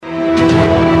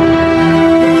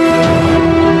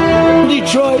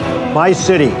my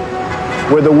city,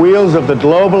 where the wheels of the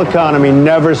global economy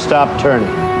never stop turning.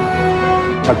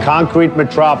 A concrete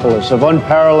metropolis of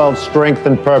unparalleled strength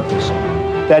and purpose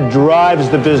that drives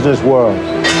the business world.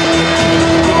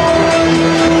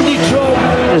 Detroit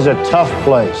is a tough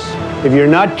place. If you're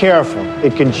not careful,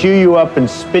 it can chew you up and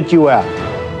spit you out.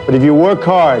 But if you work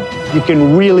hard, you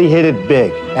can really hit it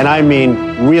big. And I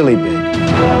mean really big.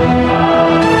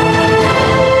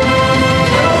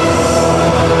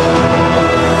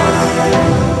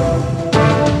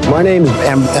 My name's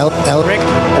Elric,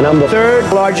 and I'm the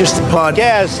third largest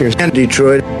podcast here in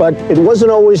Detroit. But it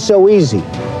wasn't always so easy.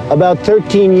 About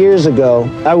 13 years ago,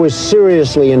 I was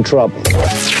seriously in trouble.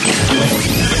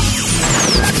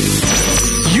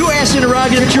 You asked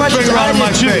interrogative questions out of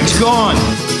my face. It's gone.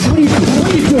 What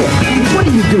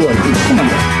are you doing? Come on.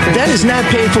 That is not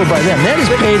paid for by them. That is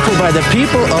paid for by the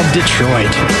people of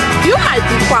Detroit. You might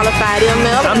be qualified,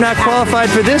 ML. I'm not qualified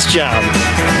for this job.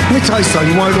 Let me tell you something.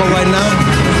 You want to go right now?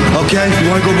 Okay? You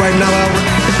want to go right now, Albert?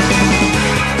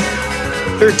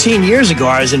 13 years ago,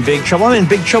 I was in big trouble. I'm in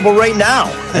big trouble right now.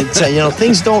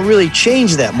 Things don't really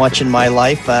change that much in my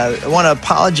life. I want to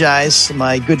apologize to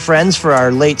my good friends for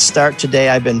our late start today.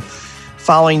 I've been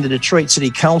following the Detroit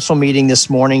City Council meeting this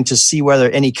morning to see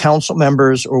whether any council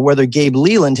members or whether Gabe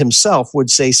Leland himself would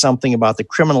say something about the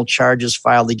criminal charges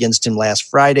filed against him last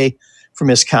Friday for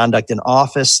misconduct in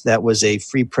office. That was a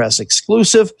Free Press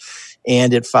exclusive,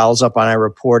 and it follows up on our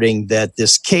reporting that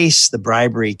this case, the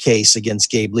bribery case against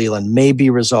Gabe Leland, may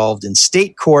be resolved in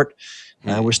state court.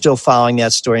 We're still following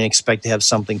that story and expect to have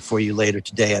something for you later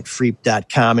today at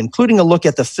freep.com, including a look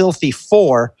at the Filthy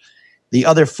Four, the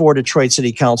other 4 Detroit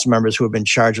City Council members who have been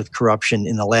charged with corruption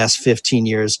in the last 15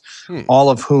 years, all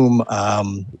of whom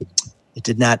it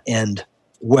did not end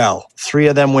well. 3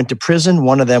 of them went to prison.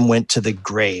 1 of them went to the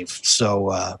grave.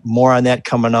 So more on that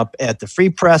coming up at the Free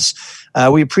Press.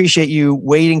 We appreciate you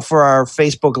waiting for our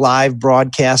Facebook Live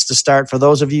broadcast to start. For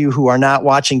those of you who are not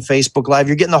watching Facebook Live,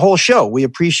 you're getting the whole show. We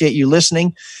appreciate you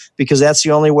listening, because that's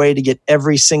the only way to get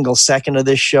every single second of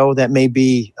this show. That may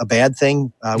be a bad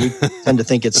thing. We tend to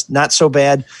think it's not so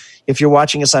bad. If you're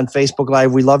watching us on Facebook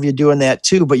Live, we love you doing that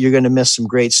too, but you're going to miss some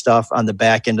great stuff on the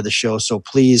back end of the show. So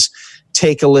please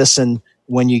take a listen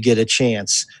when you get a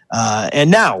chance. And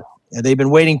now, they've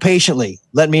been waiting patiently.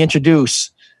 Let me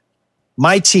introduce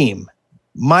my team,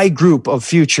 my group of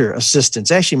future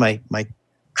assistants, actually my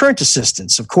current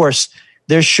assistants. Of course,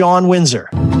 there's Sean Windsor.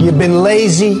 You've been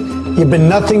lazy, you've been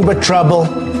nothing but trouble,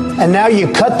 and now you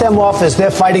cut them off as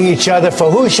they're fighting each other for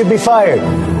who should be fired.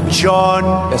 Sean.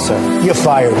 Yes, sir. You're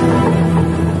fired.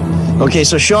 Okay,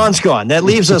 so Sean's gone. That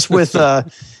leaves us with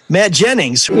Matt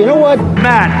Jennings. You know what?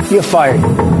 Matt, you're fired.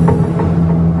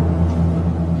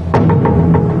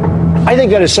 I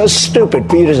think that is so stupid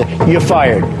for you to say, you're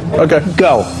fired. Okay.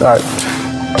 Go. All right.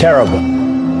 Terrible.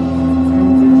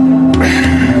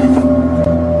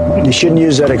 You shouldn't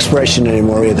use that expression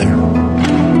anymore either.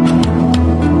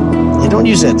 You don't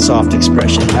use that soft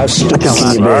expression. How stupid can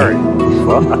you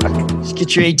be? Just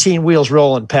get your 18 wheels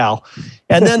rolling, pal.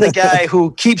 And then the guy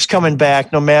who keeps coming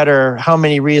back, no matter how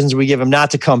many reasons we give him not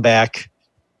to come back,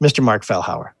 Mr. Mark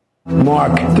Fellhauer.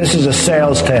 Mark, this is a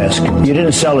sales task. You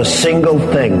didn't sell a single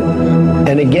thing.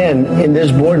 And again, in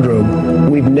this boardroom,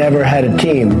 we've never had a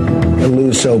team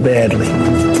lose so badly.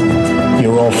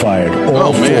 You're all fired.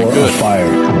 All 4 are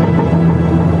fired.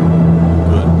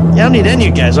 Yeah, I don't need any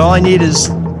of you guys. All I need is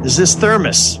this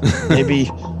thermos. Maybe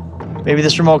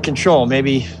this remote control.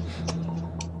 Maybe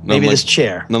this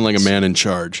chair. Nothing like a man in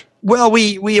charge. Well,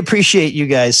 we appreciate you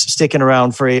guys sticking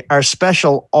around for our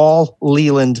special All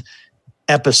Leland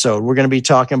episode. We're going to be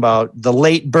talking about the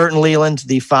late Burton Leland,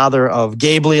 the father of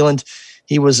Gabe Leland.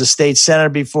 He was a state senator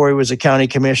before he was a county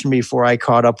commissioner, before I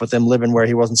caught up with him living where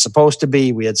he wasn't supposed to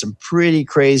be. We had some pretty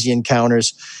crazy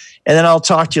encounters. And then I'll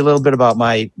talk to you a little bit about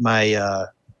my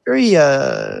very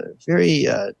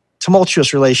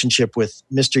tumultuous relationship with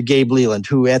Mr. Gabe Leland,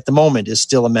 who at the moment is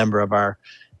still a member of our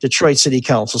Detroit City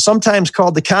Council, sometimes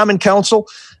called the Common Council.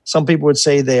 Some people would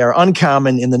say they are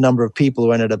uncommon in the number of people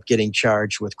who ended up getting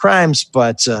charged with crimes,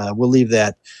 but we'll leave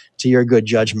that to your good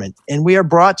judgment. And we are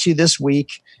brought to you this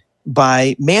week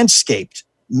by Manscaped.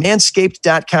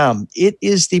 Manscaped.com. It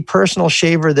is the personal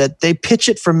shaver that they pitch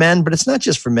it for men, but it's not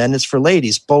just for men, it's for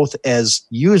ladies, both as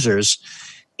users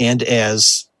and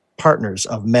as partners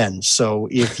of men. So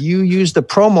if you use the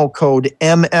promo code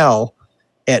ML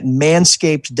at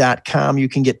manscaped.com, you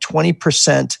can get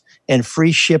 20% and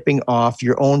free shipping off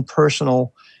your own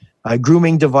personal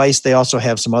grooming device. They also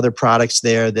have some other products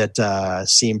there that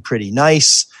seem pretty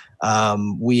nice.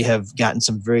 We have gotten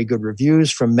some very good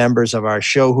reviews from members of our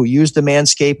show who use the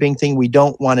manscaping thing. We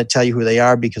don't want to tell you who they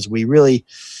are because we really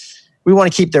we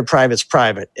want to keep their privates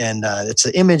private. And it's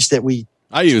an image that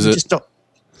I use it. Just don't.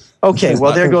 Okay,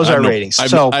 well, there goes our ratings. I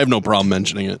have no problem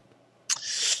mentioning it.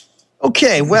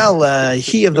 Okay, well,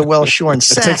 he of the well-shorn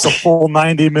sack. It takes a full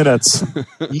 90 minutes.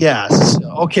 Yes.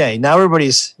 Okay, now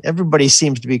everybody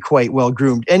seems to be quite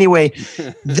well-groomed. Anyway,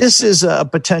 this is a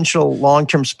potential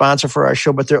long-term sponsor for our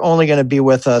show, but they're only going to be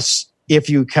with us if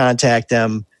you contact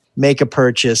them, make a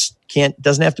purchase.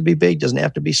 Doesn't have to be big, doesn't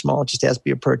have to be small. It just has to be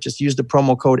a purchase. Use the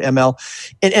promo code ML.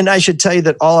 And I should tell you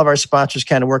that all of our sponsors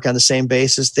kind of work on the same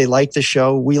basis. They like the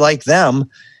show. We like them.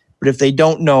 But if they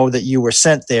don't know that you were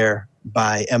sent there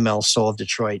by ML Soul of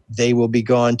Detroit, they will be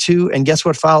gone too. And guess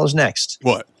what follows next?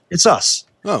 What? It's us.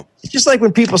 Oh. It's just like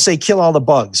when people say kill all the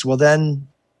bugs. Well, then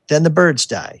the birds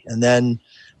die. And then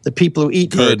the people who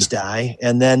eat birds die.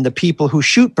 And then the people who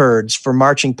shoot birds for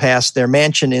marching past their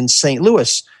mansion in St.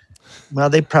 Louis, well,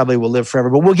 they probably will live forever.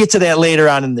 But we'll get to that later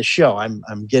on in the show. I'm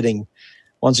getting,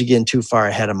 once again, too far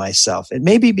ahead of myself. It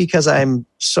may be because I'm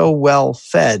so well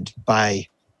fed by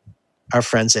our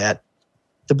friends at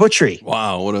The Butchery.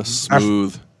 Wow, what a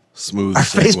smooth our segue.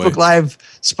 Facebook Live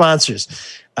sponsors.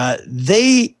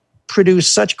 They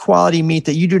produce such quality meat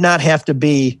that you do not have to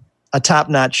be a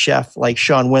top-notch chef like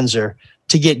Sean Windsor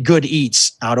to get good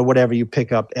eats out of whatever you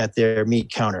pick up at their meat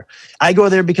counter. I go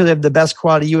there because they have the best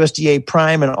quality USDA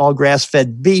prime and all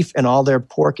grass-fed beef, and all their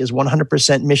pork is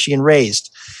 100% Michigan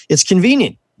raised. It's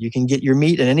convenient. You can get your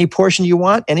meat in any portion you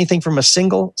want, anything from a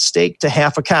single steak to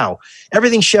half a cow.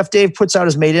 Everything Chef Dave puts out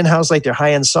is made in-house, like their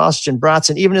high-end sausage and brats,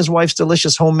 and even his wife's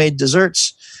delicious homemade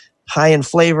desserts, high in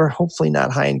flavor, hopefully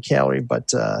not high in calorie,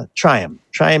 but try them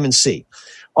and see.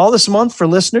 All this month for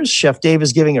listeners, Chef Dave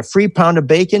is giving a free pound of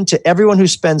bacon to everyone who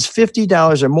spends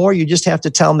 $50 or more. You just have to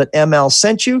tell them that ML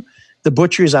sent you. The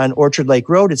Butchery is on Orchard Lake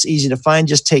Road. It's easy to find.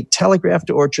 Just take Telegraph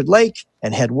to Orchard Lake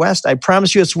and head west. I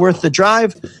promise you it's worth the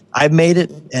drive. I've made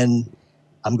it, and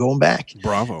I'm going back.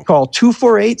 Bravo. Call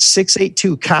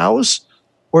 248-682-COWS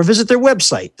or visit their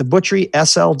website,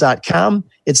 thebutcherysl.com.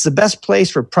 It's the best place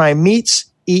for prime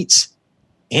meats, eats,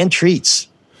 and treats.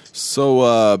 So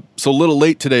a little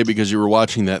late today because you were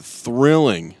watching that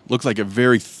looked like a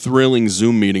very thrilling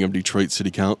Zoom meeting of Detroit City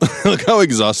Council. Look how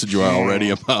exhausted you are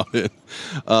already about it.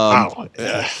 Wow.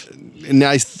 And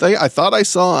I thought I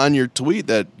saw on your tweet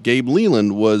that Gabe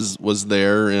Leland was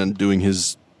there and doing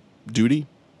his duty.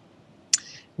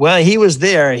 Well, he was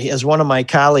there, as one of my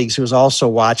colleagues who was also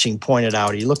watching pointed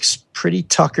out. He looks pretty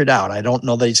tuckered out. I don't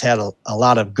know that he's had a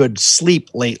lot of good sleep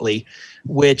lately,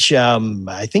 which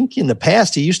I think in the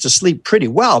past he used to sleep pretty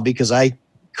well, because I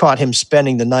caught him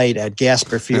spending the night at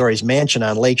Gasper Fiore's mansion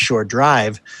on Lakeshore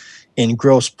Drive in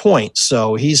Grosse Pointe.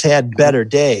 So he's had better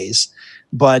days.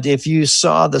 But if you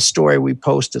saw the story we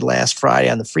posted last Friday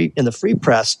in the Free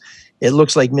Press, it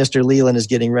looks like Mr. Leland is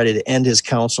getting ready to end his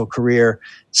council career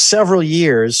several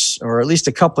years, or at least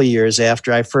a couple of years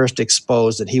after I first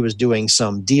exposed that he was doing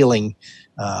some dealing,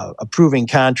 approving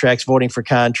contracts, voting for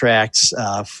contracts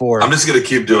for. I'm just going to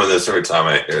keep doing this every time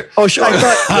I hear it. Oh, sure. I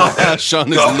thought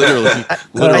Sean is literally.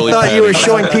 I thought you were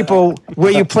showing people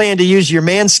where you plan to use your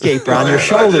manscaper on your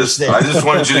shoulders. I just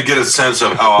wanted you to get a sense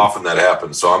of how often that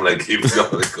happens, so I'm going to keep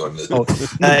going.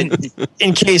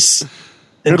 In case.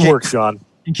 Good work, Sean.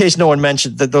 In case no one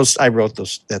mentioned that I wrote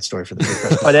that story for the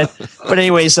press. But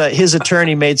anyways, his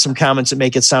attorney made some comments that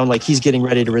make it sound like he's getting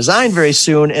ready to resign very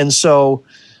soon. And so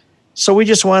we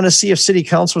just wanted to see if city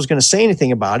council was going to say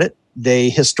anything about it. They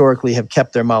historically have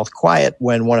kept their mouth quiet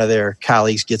when one of their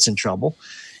colleagues gets in trouble,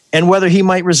 and whether he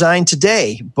might resign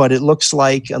today. But it looks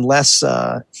like unless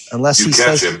he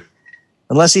says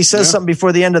something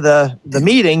before the end of the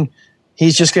meeting,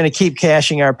 he's just going to keep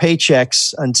cashing our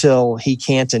paychecks until he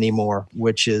can't anymore,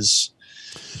 which is.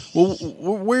 Well,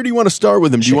 where do you want to start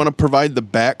with him? Do you want to provide the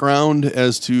background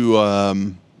as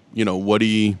to, what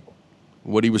he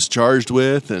was charged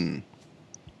with? And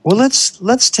well, let's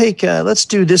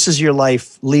do This Is Your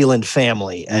Life Leland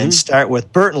family and start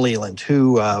with Burton Leland,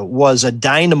 who was a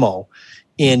dynamo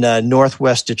in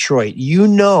Northwest Detroit. You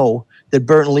know that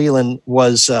Burton Leland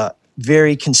was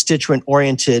very constituent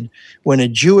oriented when a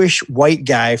Jewish white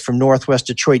guy from Northwest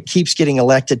Detroit keeps getting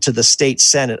elected to the state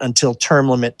Senate until term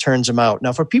limit turns him out.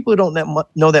 Now, for people who don't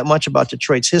know that much about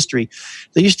Detroit's history,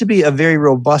 there used to be a very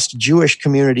robust Jewish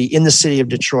community in the city of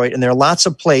Detroit, and there are lots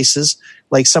of places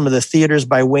like some of the theaters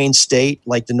by Wayne State,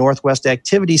 like the Northwest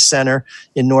Activity Center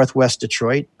in Northwest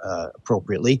Detroit,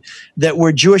 appropriately, that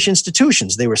were Jewish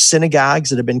institutions. They were synagogues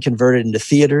that had been converted into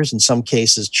theaters, in some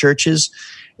cases churches.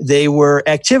 They were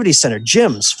activity center,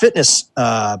 gyms, fitness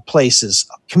places,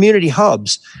 community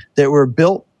hubs that were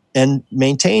built and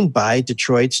maintained by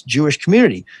Detroit's Jewish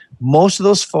community. Most of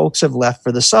those folks have left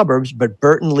for the suburbs, but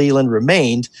Burton Leland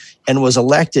remained and was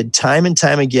elected time and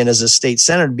time again as a state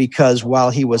senator because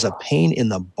while he was a pain in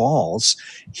the balls,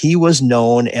 he was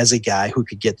known as a guy who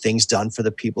could get things done for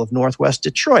the people of Northwest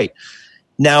Detroit.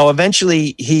 Now,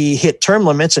 eventually, he hit term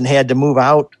limits and had to move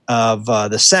out of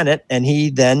the Senate, and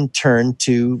he then turned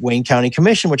to Wayne County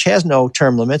Commission, which has no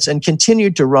term limits, and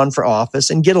continued to run for office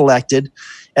and get elected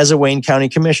as a Wayne County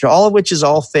Commissioner, all of which is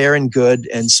all fair and good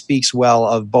and speaks well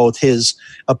of both his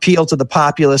appeal to the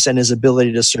populace and his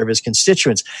ability to serve his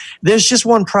constituents. There's just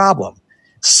one problem.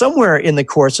 Somewhere in the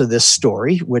course of this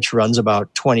story, which runs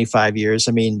about 25 years,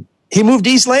 I mean, he moved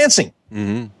to East Lansing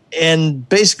and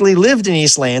basically lived in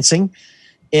East Lansing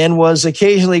and was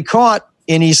occasionally caught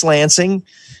in East Lansing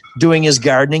doing his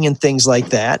gardening and things like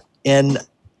that. And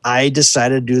I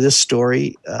decided to do this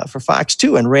story for Fox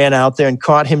 2 and ran out there and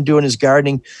caught him doing his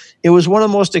gardening. It was one of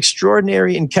the most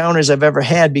extraordinary encounters I've ever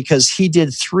had because he did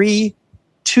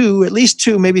at least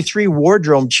two, maybe three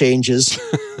wardrobe changes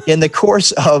in the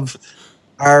course of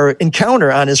our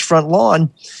encounter on his front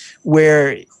lawn,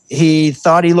 where he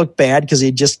thought he looked bad because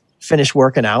he just finished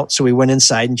working out. So he went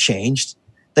inside and changed.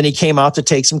 Then he came out to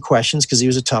take some questions because he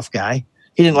was a tough guy.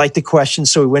 He didn't like the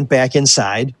questions, so he went back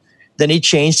inside. Then he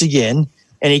changed again.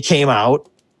 And he came out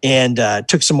and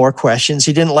took some more questions.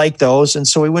 He didn't like those, and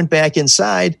so he went back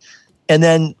inside. And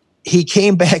then he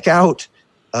came back out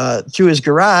through his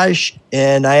garage,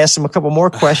 and I asked him a couple more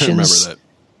questions. I remember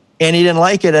that. And he didn't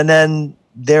like it. And then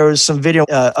there was some video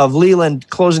of Leland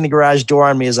closing the garage door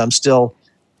on me as I'm still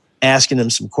asking him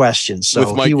some questions.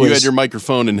 So you had your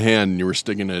microphone in hand, and you were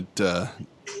sticking it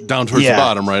down towards the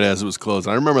bottom right as it was closed.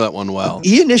 I remember that one well.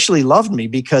 He initially loved me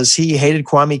because he hated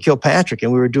Kwame Kilpatrick,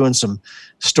 and we were doing some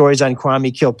stories on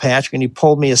Kwame Kilpatrick, and he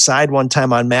pulled me aside one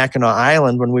time on Mackinac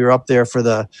Island when we were up there for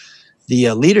the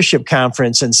leadership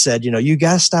conference and said, you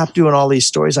got to stop doing all these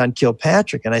stories on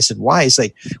Kilpatrick. And I said, why? He's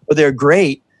like, well, they're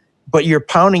great, but you're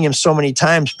pounding him so many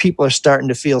times, people are starting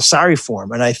to feel sorry for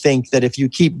him. And I think that if you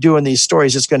keep doing these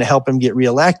stories, it's going to help him get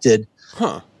reelected.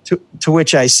 To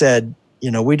which I said,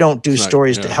 we don't do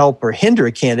stories to help or hinder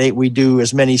a candidate. We do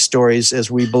as many stories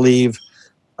as we believe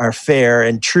are fair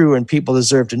and true and people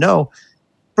deserve to know.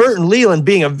 Burton Leland,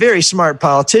 being a very smart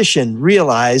politician,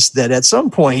 realized that at some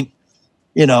point,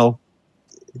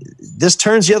 this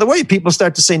turns the other way. People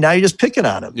start to say, now you're just picking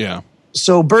on him. Yeah.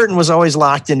 So Burton was always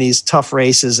locked in these tough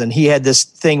races, and he had this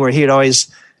thing where he'd always,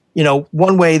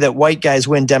 one way that white guys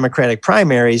win Democratic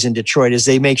primaries in Detroit is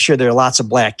they make sure there are lots of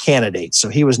black candidates. So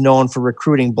he was known for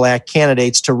recruiting black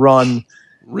candidates to run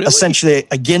essentially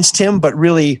against him, but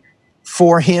really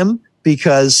for him,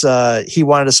 because he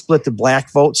wanted to split the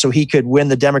black vote so he could win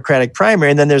the Democratic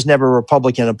primary, and then there's never a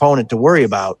Republican opponent to worry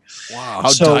about. Wow,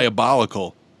 how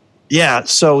diabolical. Yeah,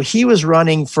 so he was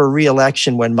running for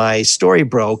re-election when my story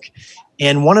broke,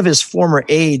 and one of his former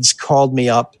aides called me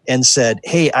up and said,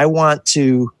 hey, I want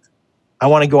to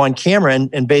go on camera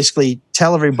and basically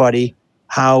tell everybody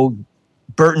how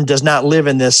Burton does not live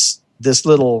in this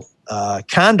little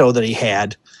condo that he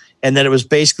had, and that it was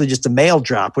basically just a mail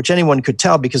drop, which anyone could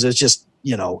tell because it was just,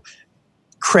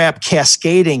 crap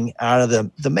cascading out of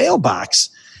the mailbox.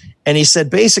 And he said,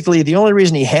 basically, the only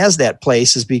reason he has that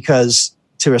place is because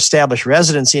to establish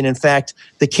residency. And in fact,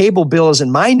 the cable bill is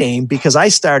in my name because I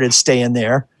started staying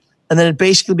there. And then it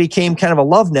basically became kind of a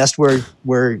love nest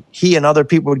where he and other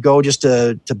people would go just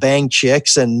to bang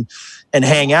chicks and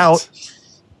hang out.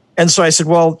 And so I said,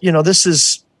 well, this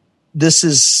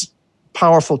is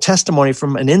powerful testimony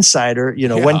from an insider.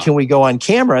 When can we go on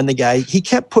camera? And the guy, he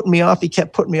kept putting me off.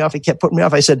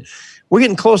 I said, we're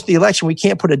getting close to the election. We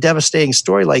can't put a devastating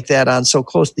story like that on so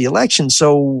close to the election.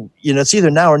 So, it's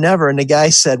either now or never. And the guy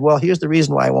said, well, here's the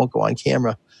reason why I won't go on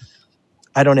camera.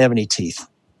 I don't have any teeth.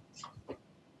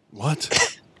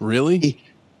 What? Really?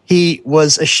 He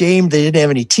was ashamed they didn't have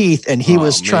any teeth, and he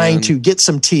was trying to get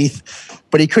some teeth,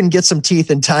 but he couldn't get some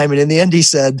teeth in time. And in the end, he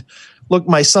said, look,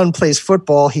 my son plays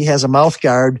football. He has a mouth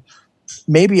guard.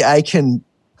 Maybe I can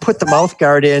put the mouth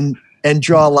guard in and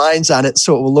draw lines on it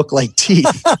so it will look like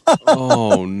teeth.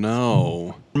 Oh,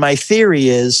 no. My theory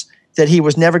is that he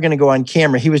was never going to go on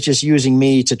camera. He was just using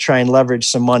me to try and leverage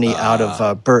some money out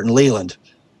of Burton Leland,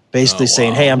 basically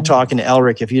saying, hey, I'm talking to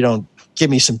Elric. If you don't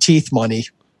give me some teeth money.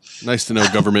 Nice to know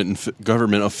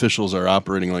government officials are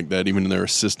operating like that, even their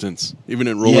assistants. Even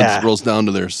it rolls down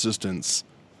to their assistants.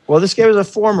 Well, this guy was a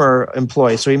former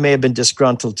employee, so he may have been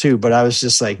disgruntled too. But I was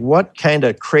just like, what kind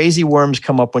of crazy worms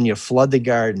come up when you flood the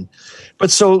garden?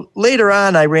 But so later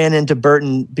on, I ran into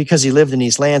Burton because he lived in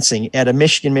East Lansing at a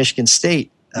Michigan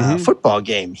State football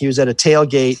game. He was at a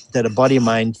tailgate that a buddy of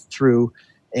mine threw,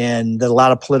 and that a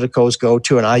lot of politicos go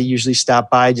to, and I usually stop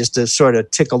by just to sort of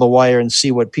tickle the wire and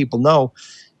see what people know.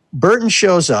 Burton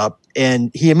shows up,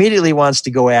 and he immediately wants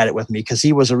to go at it with me because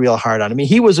he was a real hard on. I mean,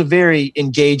 he was a very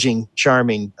engaging,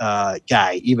 charming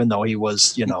guy, even though he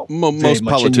was, most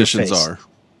politicians are.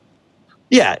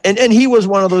 Yeah, and he was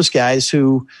one of those guys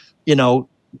who,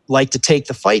 like to take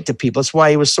the fight to people. That's why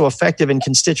he was so effective in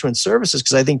constituent services,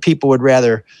 because I think people would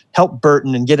rather help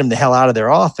Burton and get him the hell out of their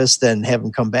office than have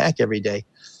him come back every day.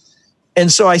 And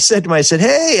so I said to him,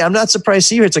 hey, I'm not surprised to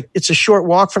see you. It's a short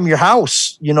walk from your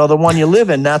house, the one you live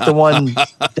in, not the one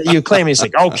that you claim. He's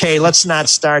like, okay, let's not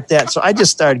start that. So I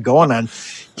just started going on.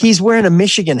 He's wearing a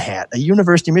Michigan hat, a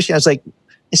University of Michigan.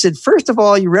 I said, first of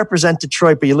all, you represent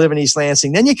Detroit, but you live in East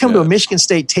Lansing. Then you come to a Michigan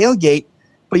State tailgate,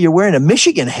 but you're wearing a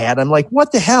Michigan hat. I'm like,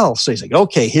 what the hell? So he's like,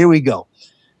 okay, here we go.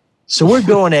 So we're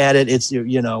going at it. It's,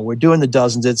 we're doing the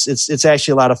dozens. It's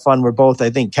actually a lot of fun. We're both, I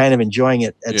think, kind of enjoying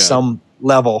it at some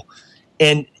level.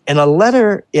 And a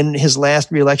letter in his last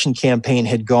reelection campaign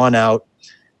had gone out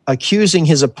accusing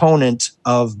his opponent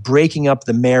of breaking up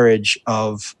the marriage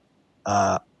of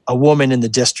a woman in the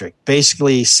district,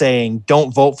 basically saying,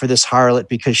 don't vote for this harlot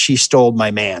because she stole my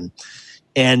man.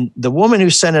 And the woman who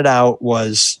sent it out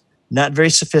was not very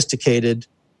sophisticated,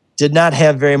 did not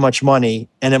have very much money,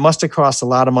 and it must have cost a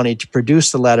lot of money to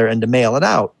produce the letter and to mail it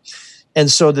out. And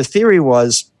so the theory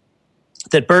was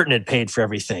that Burton had paid for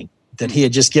everything, that he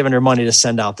had just given her money to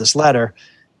send out this letter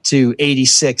to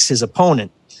 86, his opponent.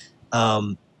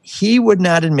 He would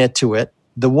not admit to it.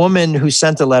 The woman who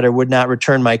sent the letter would not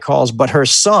return my calls, but her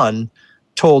son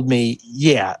told me,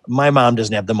 yeah, my mom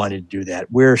doesn't have the money to do that.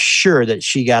 We're sure that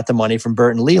she got the money from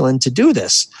Burton Leland to do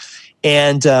this.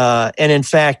 And in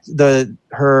fact,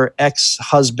 her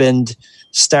ex-husband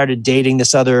started dating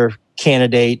this other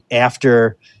candidate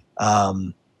after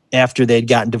they'd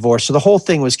gotten divorced. So the whole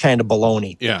thing was kind of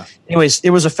baloney. Yeah. Anyways,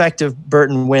 it was effective.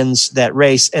 Burton wins that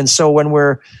race. And so when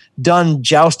we're done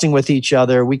jousting with each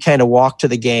other, we kind of walk to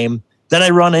the game. Then I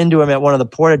run into him at one of the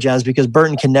porta-johns because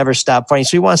Burton can never stop fighting.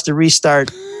 So he wants to restart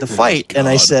the fight. And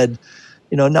I said,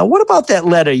 now what about that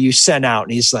letter you sent out?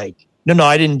 And he's like, no,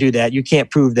 I didn't do that. You can't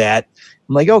prove that.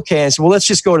 I'm like, okay. I said, well, let's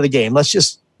just go to the game. Let's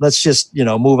just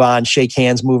move on, shake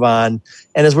hands, move on.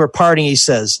 And as we're parting, he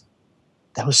says,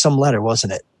 that was some letter,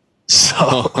 wasn't it?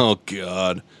 So, oh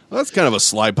God. Well, that's kind of a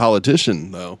sly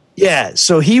politician, though. Yeah.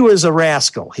 So he was a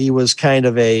rascal. He was kind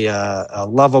of a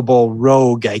lovable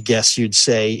rogue, I guess you'd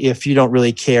say, if you don't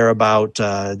really care about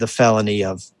the felony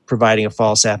of providing a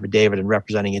false affidavit and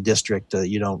representing a district that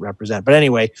you don't represent. But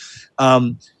anyway,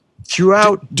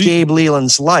 throughout Gabe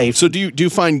Leland's life. So do you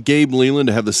find Gabe Leland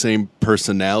to have the same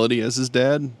personality as his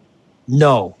dad?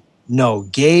 No.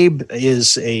 Gabe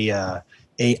is a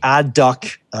odd duck.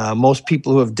 Most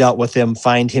people who have dealt with him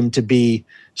find him to be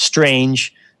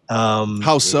strange.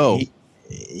 How so?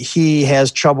 He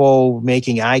has trouble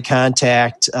making eye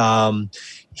contact.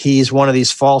 He's one of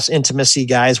these false intimacy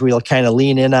guys where he'll kind of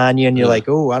lean in on you and you're like,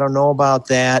 oh, I don't know about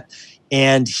that.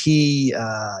 And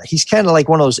he's kind of like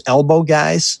one of those elbow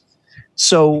guys.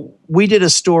 So we did a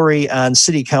story on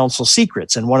city council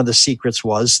secrets, and one of the secrets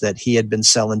was that he had been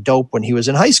selling dope when he was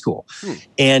in high school.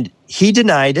 And he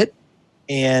denied it.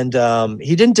 And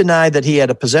he didn't deny that he had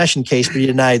a possession case, but he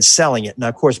denied selling it. Now,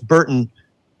 of course, Burton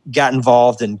got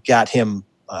involved and got him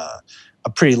a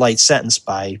pretty light sentence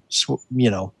by,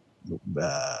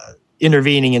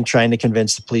 intervening and trying to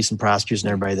convince the police and prosecutors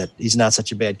and everybody that he's not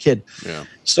such a bad kid. Yeah.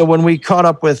 So when we caught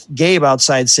up with Gabe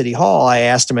outside City Hall, I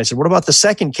asked him, I said, what about the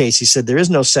second case? He said, there is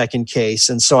no second case.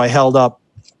 And so I held up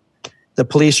the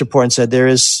police report and said,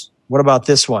 what about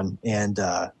this one? And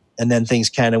then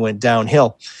things kind of went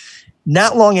downhill.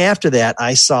 Not long after that,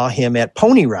 I saw him at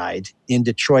Pony Ride in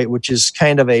Detroit, which is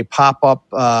kind of a pop-up,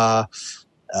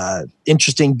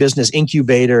 interesting business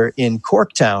incubator in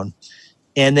Corktown.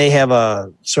 And they have a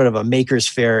sort of a maker's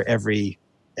fair every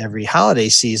holiday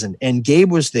season. And Gabe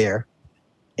was there.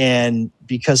 And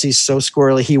because he's so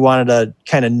squirrely, he wanted to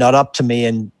kind of nut up to me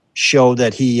and show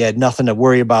that he had nothing to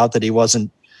worry about, that he had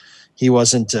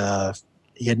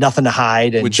nothing to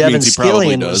hide. And which Devin means he probably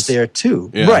Skillian was does. there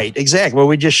too. Yeah. Right, exactly. Well,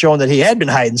 we just shown that he had been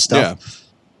hiding stuff. Yeah.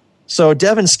 So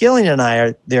Devin Skillian and I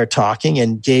are there talking,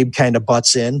 and Gabe kind of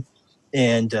butts in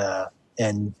and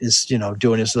is,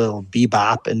 doing his little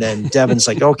bebop. And then Devin's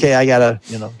like, okay, I gotta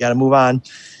move on.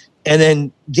 And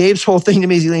then Gabe's whole thing to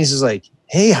me is like,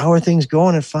 hey, how are things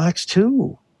going at Fox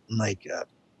 2? I'm like,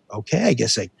 okay, I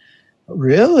guess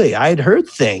really? I'd heard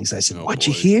things. I said, what'd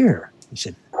you hear? He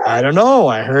said, I don't know.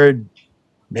 I heard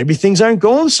maybe things aren't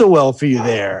going so well for you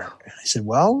there. And I said,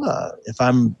 well, if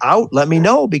I'm out, let me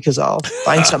know because I'll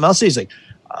find something else. He's like,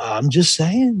 I'm just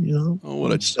saying, you know. Oh,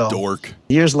 what a dork.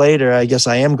 Years later, I guess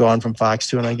I am gone from Fox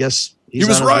 2, and I guess he's he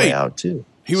was on his right. way out too.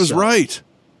 He was right.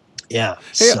 Yeah.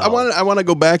 Hey, I want to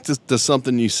go back to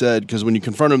something you said, because when you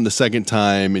confronted him the second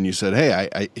time and you said, hey,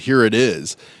 I here it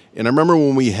is. And I remember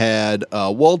when we had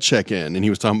Walchek in, and he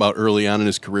was talking about early on in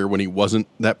his career when he wasn't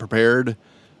that prepared.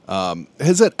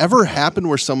 Has that ever happened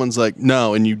where someone's like,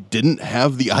 no, and you didn't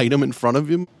have the item in front of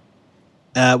him?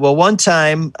 Well, one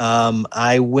time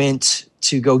I went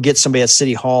to go get somebody at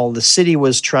City Hall. The city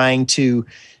was trying to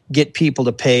get people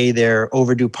to pay their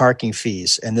overdue parking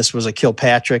fees. And this was a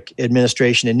Kilpatrick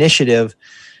administration initiative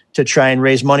to try and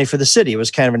raise money for the city. It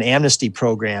was kind of an amnesty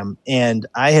program. And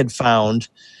I had found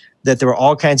that there were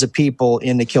all kinds of people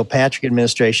in the Kilpatrick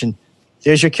administration.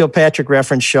 There's your Kilpatrick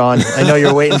reference, Sean. I know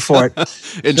you're waiting for it.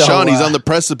 And so, Sean, he's on the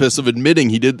precipice of admitting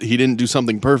he didn't do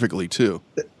something perfectly too.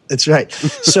 That's right.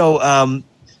 So,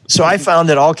 so I found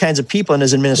that all kinds of people in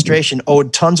his administration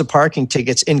owed tons of parking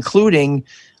tickets, including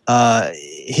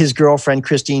his girlfriend,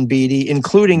 Christine Beatty,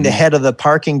 including the head of the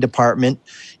parking department,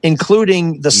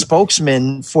 including the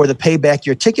spokesman for the Pay Back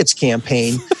Your Tickets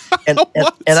campaign. And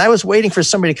I was waiting for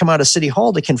somebody to come out of City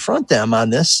Hall to confront them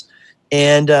on this.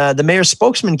 And the mayor's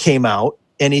spokesman came out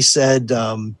and he said,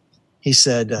 his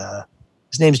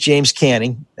name's James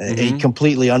Canning, a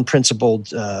completely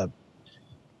unprincipled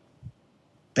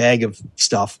bag of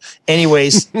stuff.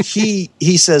 Anyways,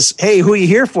 he says, hey, who are you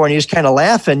here for? And he was kind of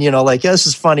laughing, you know, like, yeah, this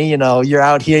is funny. You know, you're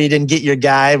out here, you didn't get your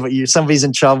guy, but somebody's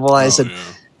in trouble. And I said,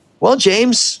 well,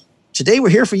 James, today we're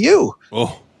here for you.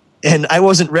 Oh. And I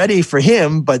wasn't ready for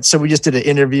him, but so we just did an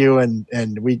interview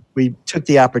and we took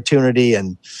the opportunity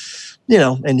and, you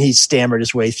know, and he stammered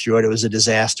his way through it. It was a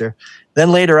disaster.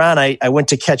 Then later on, I went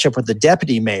to catch up with the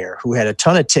deputy mayor who had a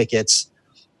ton of tickets,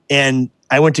 and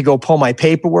I went to go pull my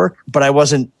paperwork, but I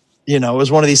wasn't, you know, it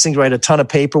was one of these things where I had a ton of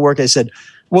paperwork. I said,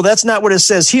 well, that's not what it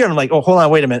says here. And I'm like, oh, hold on,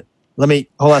 wait a minute.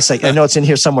 Hold on a second. I know it's in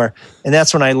here somewhere. And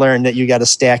that's when I learned that you got to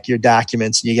stack your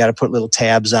documents and you got to put little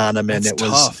tabs on them. And that's it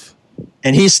was tough.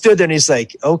 And he stood there and he's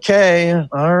like, okay,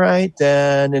 all right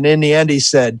then. And in the end, he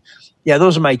said, yeah,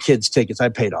 those are my kids' tickets. I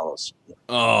paid all those.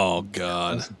 Oh,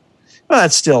 God. Well,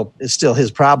 it's still his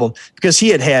problem because he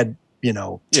had, you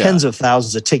know, tens of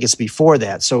thousands of tickets before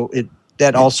that. So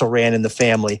that also ran in the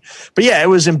family. But yeah, it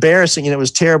was embarrassing and it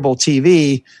was terrible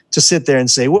TV to sit there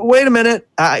and say, wait a minute,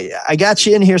 I got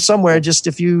you in here somewhere. Just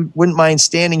if you wouldn't mind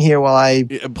standing here while I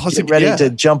get ready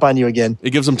to jump on you again. It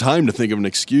gives them time to think of an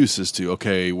excuse as to,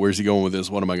 okay, where's he going with this?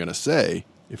 What am I going to say?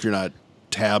 If you're not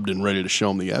tabbed and ready to show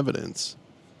him the evidence.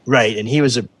 Right. And he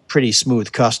was a pretty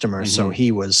smooth customer. So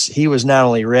he was not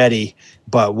only ready,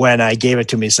 but when I gave it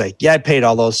to him, he's like, yeah, I paid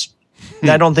all those.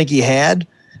 And I don't think he had,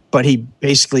 but he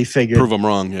basically figured, prove him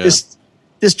wrong. Yeah.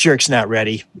 This jerk's not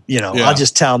ready. You know, I'll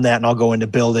just tell him that and I'll go in the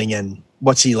building and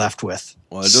what's he left with?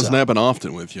 Well, it doesn't happen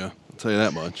often with you. I'll tell you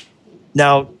that much.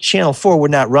 Now, Channel 4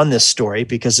 would not run this story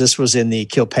because this was in the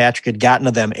Kilpatrick had gotten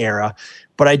to them era.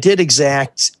 But I did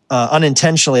exact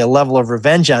unintentionally a level of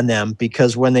revenge on them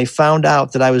because when they found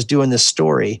out that I was doing this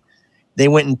story, they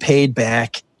went and paid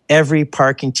back every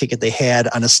parking ticket they had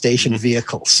on a station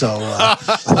vehicle. So,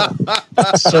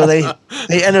 so they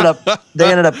ended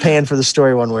up paying for the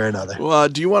story one way or another. Well,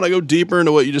 do you want to go deeper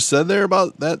into what you just said there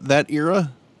about that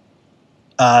era?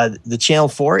 The Channel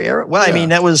 4 era? Well, I mean,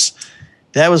 that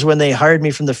was when they hired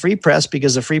me from the Free Press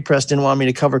because the Free Press didn't want me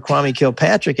to cover Kwame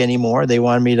Kilpatrick anymore. They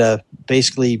wanted me to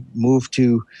basically move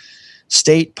to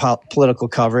state political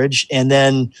coverage. And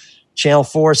then Channel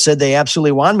 4 said they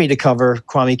absolutely wanted me to cover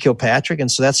Kwame Kilpatrick. And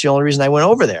so that's the only reason I went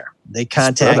over there. They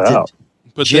contacted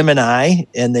Jim and I,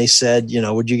 and they said, you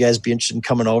know, would you guys be interested in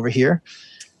coming over here?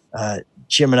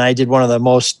 Jim and I did one of the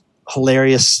most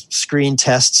hilarious screen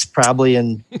tests probably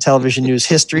in television news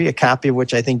history, a copy of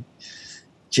which I think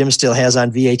Jim still has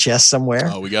on VHS somewhere.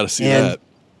 Oh, we got to see that.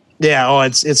 Yeah. Oh,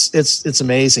 it's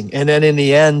amazing. And then in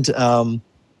the end,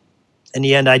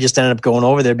 I just ended up going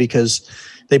over there because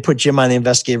they put Jim on the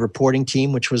investigative reporting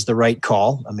team, which was the right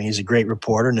call. I mean, he's a great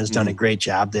reporter and has done a great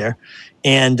job there.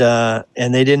 And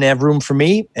they didn't have room for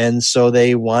me. And so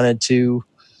they wanted to,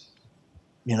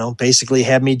 you know, basically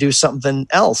have me do something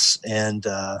else. And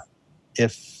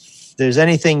if there's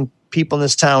anything people in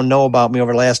this town know about me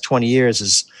over the last 20 years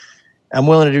is I'm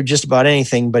willing to do just about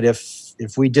anything. But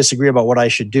if we disagree about what I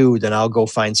should do, then I'll go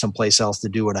find someplace else to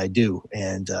do what I do.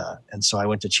 And so I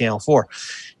went to Channel 4.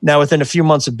 Now, within a few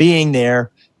months of being there,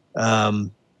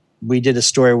 we did a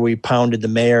story where we pounded the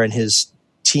mayor and his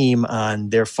team on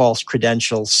their false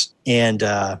credentials. And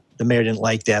the mayor didn't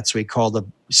like that. So we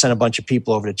sent a bunch of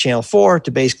people over to Channel 4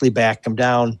 to basically back them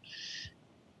down.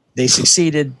 They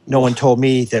succeeded. No one told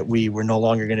me that we were no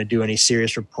longer going to do any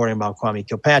serious reporting about Kwame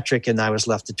Kilpatrick, and I was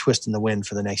left to twist in the wind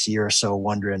for the next year or so,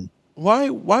 wondering why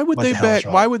would they back?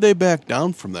 Why would they back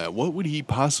down from that? What would he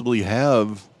possibly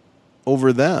have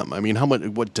over them? I mean, how much?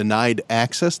 What, denied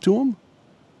access to him?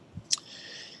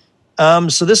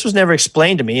 So this was never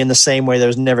explained to me in the same way that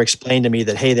was never explained to me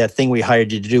that, hey, that thing we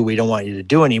hired you to do, we don't want you to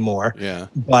do anymore. Yeah.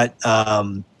 But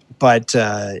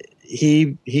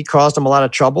he caused them a lot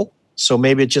of trouble. So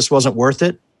maybe it just wasn't worth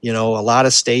it. You know, a lot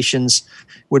of stations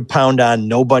would pound on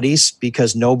nobodies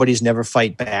because nobodies never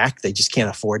fight back. They just can't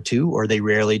afford to, or they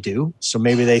rarely do. So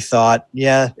maybe they thought,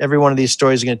 yeah, every one of these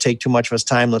stories are going to take too much of us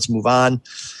time. Let's move on.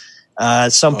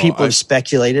 Some people have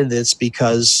speculated it's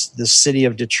because the city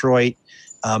of Detroit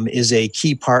is a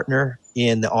key partner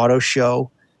in the auto show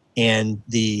and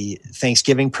the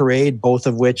Thanksgiving parade, both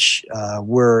of which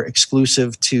were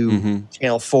exclusive to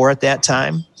Channel 4 at that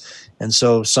time. And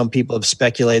so some people have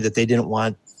speculated that they didn't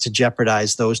want to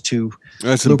jeopardize those two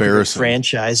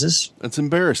franchises. That's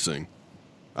embarrassing.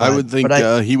 I would think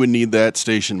he would need that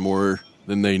station more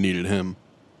than they needed him.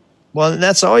 Well,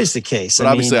 that's always the case. But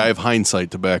obviously, I have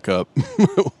hindsight to back up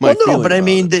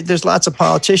there's lots of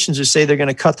politicians who say they're going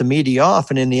to cut the media off,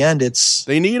 and in the end,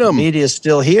 they need them. The media is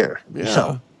still here. Yeah. You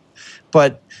know?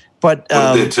 But what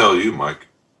did they tell you, Mike?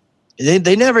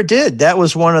 They never did. That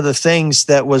was one of the things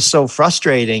that was so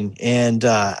frustrating, and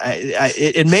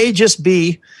it may just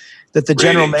be that the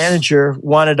general manager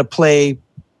wanted to play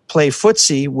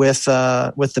footsie with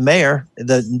the mayor.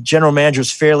 The general manager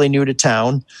was fairly new to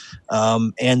town,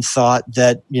 and thought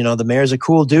that, you know, the mayor's a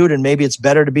cool dude, and maybe it's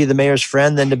better to be the mayor's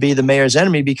friend than to be the mayor's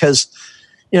enemy. Because,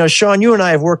 you know, Sean, you and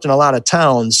I have worked in a lot of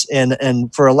towns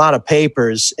and for a lot of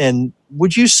papers. And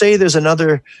would you say there's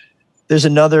another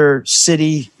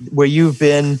city where you've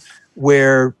been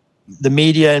where the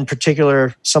media, in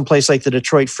particular, someplace like the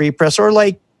Detroit Free Press, or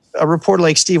like a reporter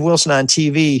like Steve Wilson on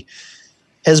TV,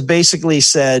 has basically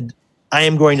said, I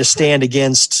am going to stand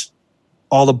against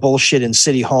all the bullshit in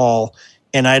City Hall,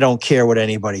 and I don't care what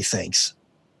anybody thinks?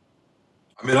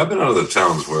 I mean, I've been out of the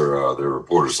towns where there are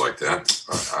reporters like that.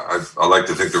 I like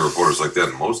to think there are reporters like that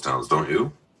in most towns, don't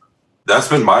you? That's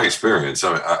been my experience.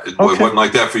 I mean, It wasn't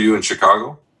like that for you in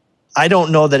Chicago? I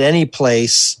don't know that any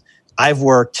place I've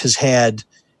worked has had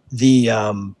the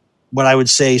what I would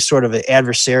say sort of an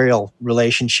adversarial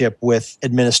relationship with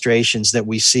administrations that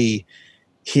we see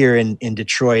here in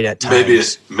Detroit at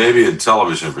times. Maybe in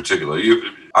television in particular.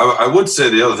 I would say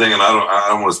the other thing, and I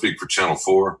don't want to speak for Channel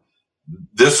 4.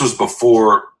 This was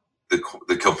before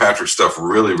the Kilpatrick stuff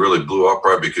really, really blew up,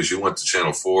 right? Because you went to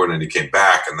Channel 4 and then you came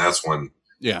back, and that's when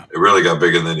it really got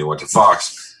big, and then you went to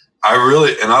Fox. And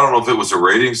I don't know if it was a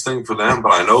ratings thing for them,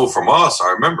 but I know from us,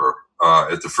 I remember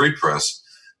at the Free Press,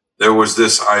 there was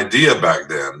this idea back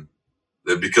then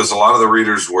that because a lot of the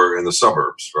readers were in the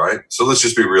suburbs, right? So let's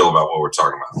just be real about what we're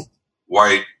talking about.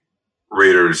 White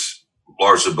readers,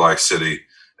 largely black city.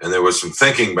 And there was some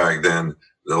thinking back then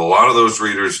that a lot of those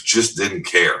readers just didn't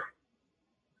care,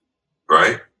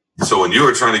 right? So when you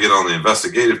were trying to get on the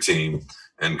investigative team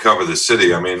and cover the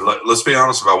city, I mean, let's be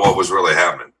honest about what was really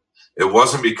happening. It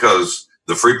wasn't because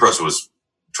the Free Press was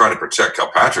trying to protect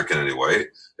Kilpatrick in any way.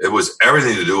 It was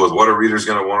everything to do with what a reader's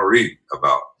going to want to read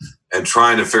about and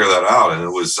trying to figure that out. And it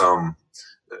was,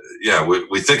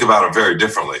 we think about it very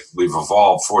differently. We've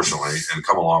evolved, fortunately, and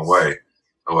come a long way.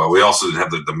 Well, we also didn't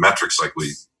have the metrics like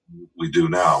we do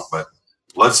now. But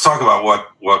let's talk about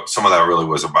what some of that really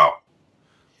was about.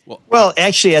 Well,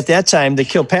 actually, at that time, the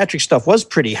Kilpatrick stuff was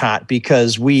pretty hot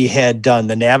because we had done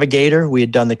the Navigator, we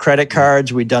had done the credit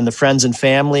cards, we'd done the Friends and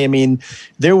Family. I mean,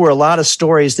 there were a lot of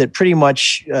stories that pretty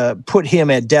much put him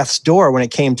at death's door when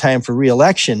it came time for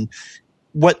re-election.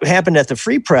 What happened at the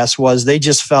Free Press was they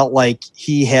just felt like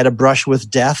he had a brush with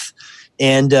death.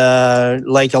 And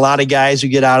like a lot of guys who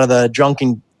get out of the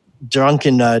drunken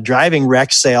driving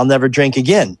wrecks say, I'll never drink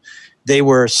again. They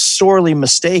were sorely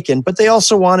mistaken, but they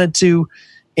also wanted to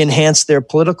enhance their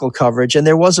political coverage. And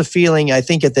there was a feeling, I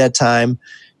think, at that time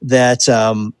that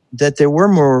that there were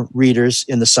more readers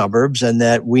in the suburbs and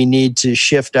that we need to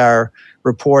shift our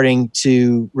reporting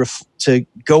to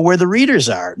go where the readers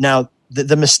are. Now,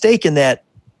 the mistake in that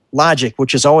logic,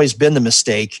 which has always been the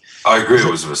mistake. I agree it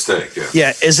was a mistake, yeah.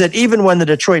 Yeah, is that even when the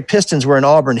Detroit Pistons were in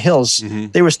Auburn Hills,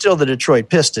 they were still the Detroit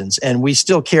Pistons, and we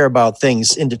still care about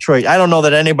things in Detroit. I don't know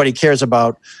that anybody cares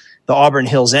about the Auburn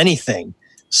Hills anything.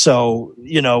 So,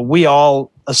 you know, we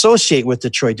all associate with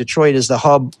Detroit. Detroit is the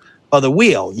hub of the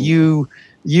wheel.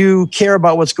 You care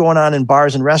about what's going on in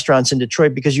bars and restaurants in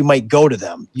Detroit because you might go to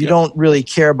them. You don't really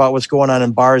care about what's going on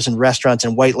in bars and restaurants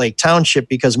in White Lake Township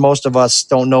because most of us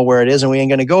don't know where it is and we ain't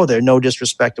going to go there. No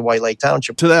disrespect to White Lake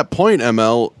Township. To that point,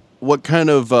 ML, what kind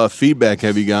of feedback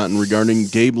have you gotten regarding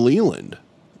Gabe Leland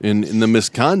in the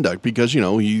misconduct? Because,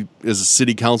 he is a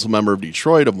city council member of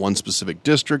Detroit of one specific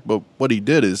district, but what he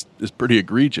did is pretty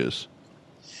egregious.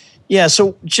 Yeah,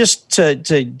 so just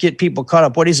to get people caught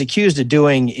up, what he's accused of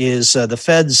doing is the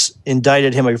feds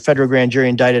indicted him, a federal grand jury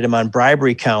indicted him on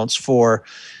bribery counts for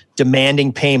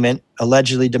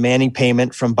allegedly demanding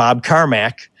payment from Bob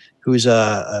Carmack, who's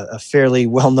a fairly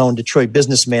well-known Detroit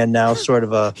businessman now, sort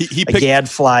of a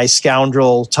gadfly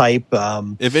scoundrel type.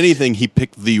 If anything, he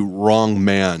picked the wrong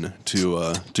man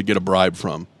to get a bribe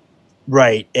from.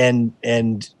 Right,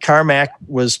 and Carmack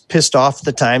was pissed off at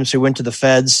the time, so he went to the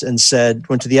feds and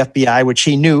went to the FBI, which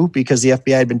he knew because the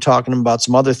FBI had been talking to him about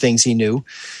some other things he knew,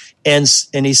 and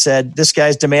he said, "This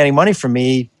guy's demanding money from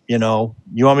me. You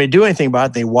want me to do anything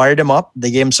about it?" They wired him up. They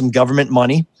gave him some government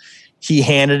money. He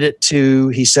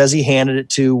says he handed it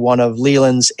to one of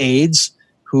Leland's aides,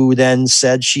 who then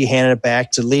said she handed it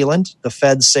back to Leland. The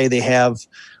feds say they have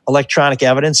electronic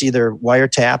evidence, either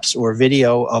wiretaps or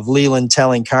video of Leland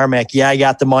telling Carmack, "Yeah, I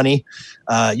got the money.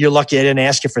 You're lucky I didn't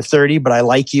ask you for 30, but I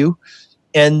like you."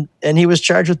 And he was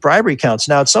charged with bribery counts.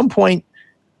 Now, at some point,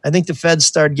 I think the feds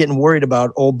started getting worried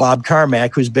about old Bob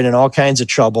Carmack, who's been in all kinds of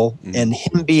trouble, and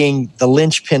him being the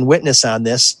linchpin witness on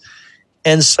this.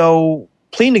 And so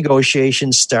plea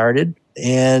negotiations started,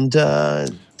 and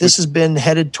this has been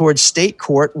headed towards state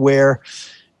court, where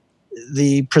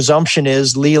the presumption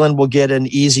is Leland will get an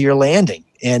easier landing.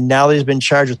 And now that he's been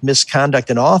charged with misconduct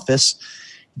in office,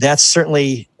 that's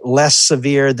certainly less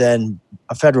severe than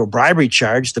a federal bribery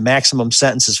charge. The maximum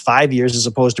sentence is 5 years as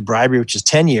opposed to bribery, which is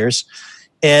 10 years.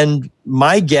 And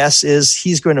my guess is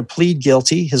he's going to plead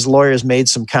guilty. His lawyers made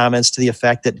some comments to the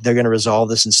effect that they're going to resolve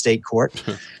this in state court.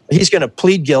 He's going to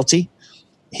plead guilty.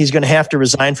 He's going to have to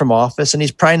resign from office, and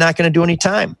he's probably not going to do any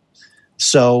time.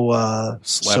 So,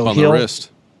 slap on the wrist.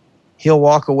 He'll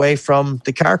walk away from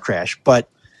the car crash, but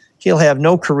he'll have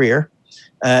no career.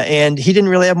 And he didn't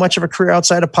really have much of a career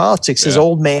outside of politics. His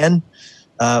old man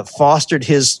fostered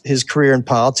his career in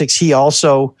politics. He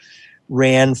also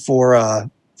ran for a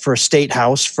state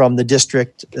house from the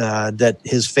district that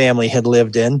his family had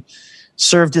lived in,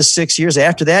 served his 6 years.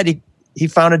 After that, he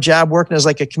found a job working as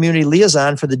like a community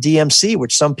liaison for the DMC,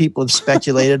 which some people have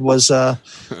speculated was a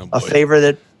favor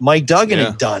that Mike Duggan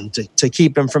had done to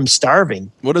keep him from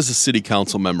starving. What does a city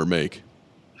council member make?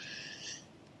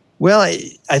 Well,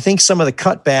 I think some of the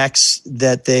cutbacks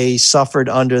that they suffered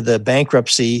under the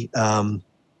bankruptcy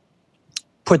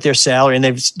put their salary, and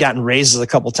they've gotten raises a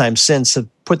couple times since, have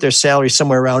put their salary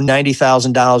somewhere around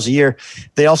 $90,000 a year.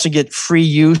 They also get free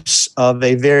use of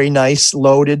a very nice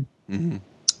loaded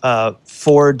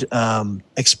Ford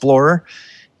Explorer.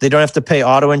 They don't have to pay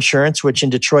auto insurance, which in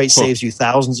Detroit saves you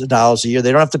thousands of dollars a year.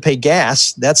 They don't have to pay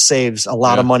gas. That saves a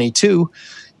lot of money too.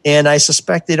 And I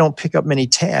suspect they don't pick up many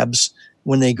tabs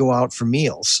when they go out for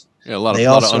meals. Yeah, they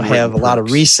also have a lot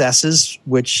of recesses,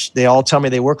 which they all tell me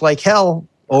they work like hell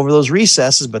over those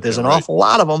recesses, but there's an awful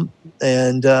lot of them.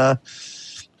 And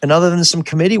other than some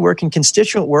committee work and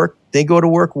constituent work, they go to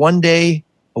work one day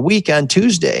a week on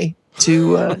Tuesday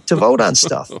to vote on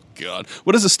stuff. Oh, God.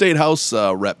 What does a state house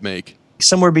rep make?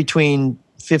 Somewhere between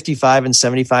 $55,000 and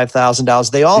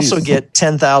 $75,000. They also get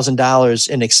 $10,000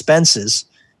 in expenses,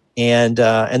 and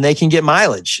they can get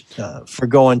mileage for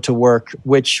going to work,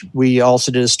 which we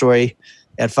also did a story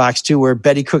at Fox 2 where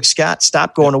Betty Cook Scott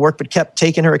stopped going to work but kept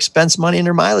taking her expense money and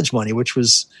her mileage money, which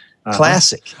was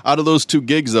classic. Out of those two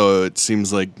gigs, though, it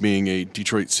seems like being a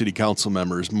Detroit City Council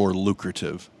member is more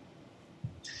lucrative.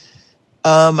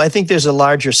 I think there's a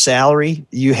larger salary.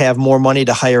 You have more money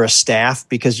to hire a staff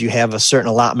because you have a certain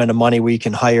allotment of money where you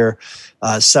can hire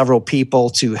several people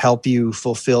to help you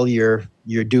fulfill your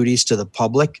duties to the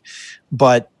public.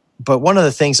 But one of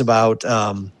the things about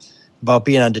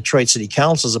being on Detroit City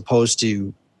Council as opposed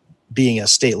to being a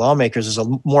state lawmaker is there's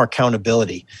more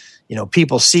accountability. You know,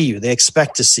 people see you. They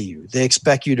expect to see you. They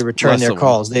expect you to return their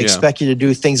calls. They expect you to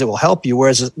do things that will help you.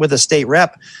 Whereas with a state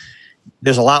rep,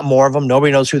 there's a lot more of them.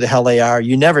 Nobody knows who the hell they are.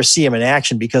 You never see them in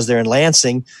action because they're in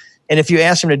Lansing. And if you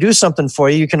ask them to do something for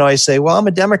you, you can always say, well, I'm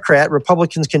a Democrat.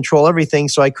 Republicans control everything,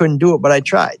 so I couldn't do it, but I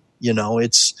tried. You know,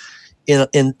 it's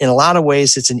in a lot of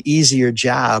ways, it's an easier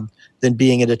job than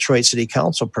being a Detroit City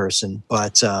Council person.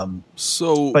 But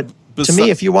to me,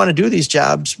 if you want to do these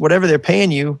jobs, whatever they're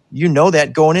paying you, you know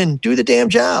that going in, do the damn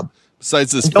job.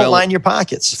 Besides this, don't line your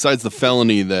pockets. Besides the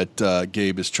felony that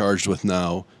Gabe is charged with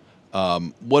now,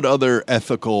 what other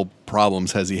ethical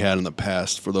problems has he had in the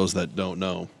past for those that don't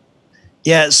know?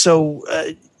 Yeah. So,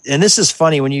 and this is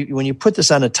funny when you put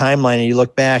this on a timeline and you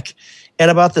look back at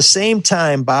about the same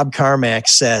time, Bob Carmack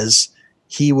says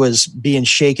he was being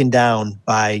shaken down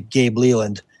by Gabe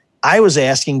Leland. I was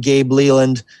asking Gabe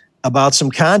Leland about some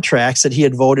contracts that he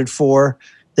had voted for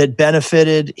that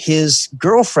benefited his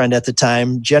girlfriend at the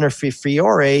time, Jennifer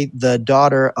Fiore, the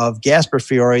daughter of Gasper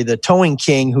Fiore, the towing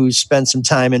king who spent some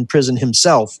time in prison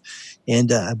himself.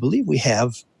 And I believe we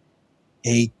have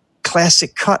a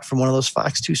classic cut from one of those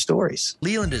Fox 2 stories.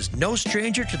 Leland is no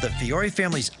stranger to the Fiore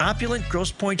family's opulent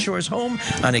Grosse Pointe Shores home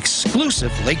on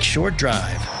exclusive Lakeshore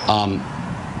Drive.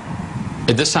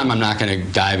 At this time, I'm not going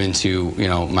to dive into,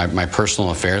 my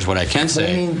personal affairs. What I can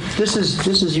say, this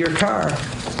is your car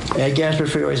at Gasper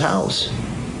Fiore's house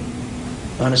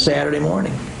on a Saturday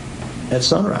morning at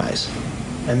sunrise.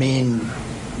 I mean,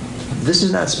 this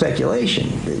is not speculation.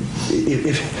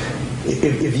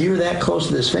 If you're that close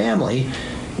to this family,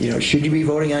 should you be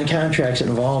voting on contracts that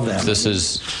involve them? This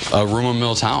is a rumor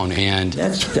mill town, and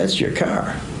that's your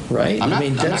car, right? I'm not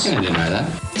going to deny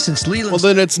that. Since Leland, well,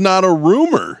 then it's not a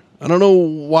rumor. I don't know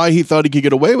why he thought he could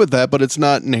get away with that, but it's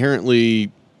not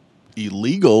inherently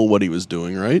illegal what he was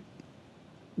doing, right?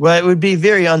 Well, it would be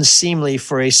very unseemly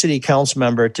for a city council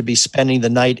member to be spending the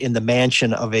night in the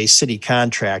mansion of a city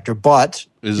contractor, but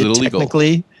is it illegal?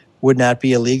 Technically would not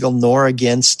be illegal, nor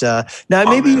against. Now, it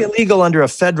may be illegal under a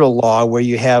federal law where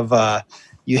you have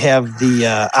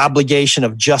the obligation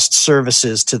of just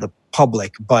services to the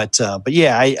public, but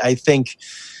yeah, I think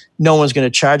no one's going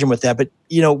to charge him with that. But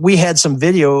we had some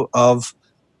video of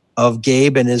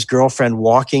Gabe and his girlfriend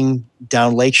walking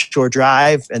down Lakeshore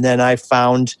Drive, and then I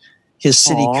found his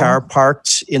city car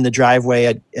parked in the driveway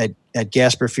at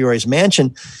Gasper Fiore's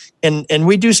mansion. And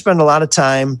we do spend a lot of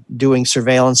time doing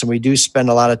surveillance, and we do spend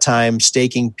a lot of time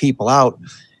staking people out.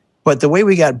 But the way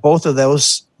we got both of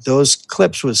those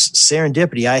clips was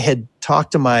serendipity. I had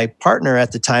talked to my partner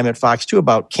at the time at Fox 2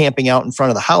 about camping out in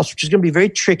front of the house, which is going to be very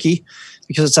tricky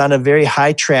because it's on a very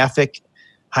high traffic,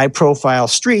 high profile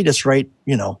street. It's right,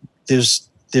 there's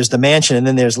the mansion, and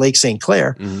then there's Lake St.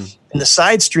 Clair. Mm-hmm. In the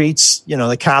side streets,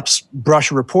 the cops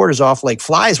brush reporters off like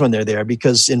flies when they're there,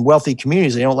 because in wealthy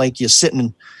communities, they don't like you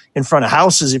sitting in front of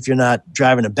houses if you're not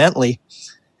driving a Bentley.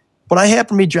 But I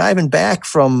happened to be driving back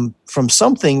from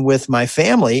something with my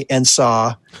family and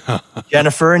saw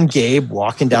Jennifer and Gabe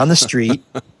walking down the street.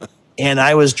 And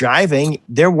I was driving.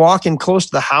 They're walking close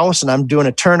to the house, and I'm doing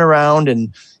a turnaround,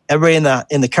 and everybody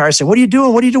in the car saying, "What are you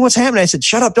doing? What are you doing? What's happening?" I said,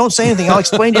 "Shut up! Don't say anything. I'll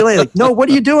explain to you later." Like, "No, what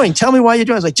are you doing? Tell me why you're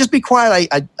doing it." I was like, "Just be quiet.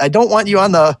 I don't want you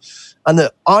on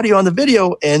the audio, on the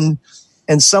video." And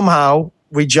somehow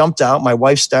we jumped out. My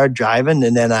wife started driving,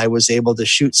 and then I was able to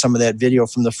shoot some of that video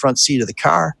from the front seat of the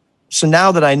car. So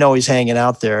now that I know he's hanging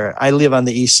out there, I live on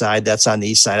the east side. That's on the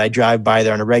east side. I drive by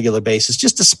there on a regular basis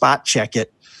just to spot check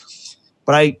it.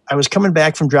 But I was coming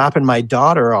back from dropping my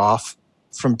daughter off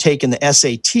from taking the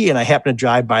SAT, and I happened to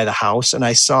drive by the house, and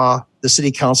I saw the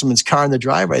city councilman's car in the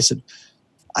driveway. I said,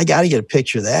 I got to get a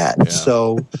picture of that. Yeah.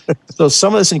 So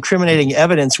some of this incriminating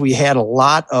evidence, we had a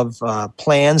lot of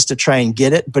plans to try and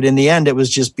get it, but in the end, it was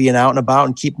just being out and about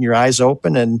and keeping your eyes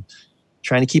open and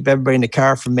trying to keep everybody in the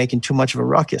car from making too much of a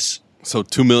ruckus. So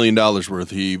 $2 million worth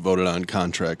he voted on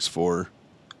contracts for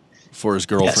his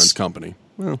girlfriend's company.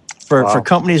 Well, for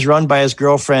companies run by his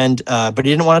girlfriend, but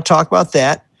he didn't want to talk about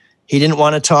that. He didn't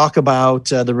want to talk about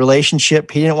the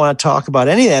relationship. He didn't want to talk about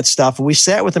any of that stuff. We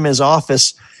sat with him in his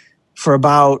office for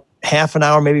about half an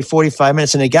hour, maybe 45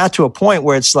 minutes, and it got to a point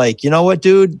where it's like, you know what,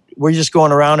 dude, we're just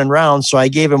going around and round. So I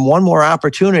gave him one more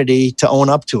opportunity to own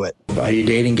up to it. Are you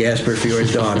dating Gasper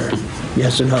Fiore's daughter?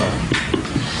 Yes or no?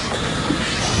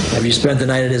 Have you spent the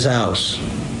night at his house?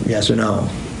 Yes or no?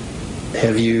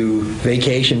 Have you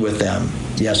vacationed with them?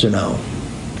 Yes or no?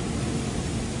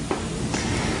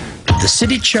 The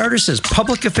city charter says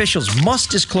public officials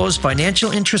must disclose financial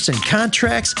interests in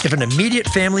contracts if an immediate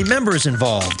family member is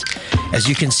involved. As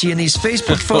you can see in these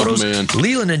Facebook photos,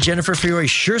 Leland and Jennifer Fiore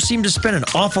sure seem to spend an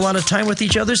awful lot of time with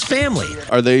each other's family.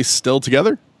 Are they still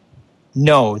together?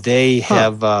 No, they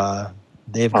have.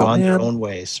 They've gone their own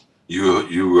ways. You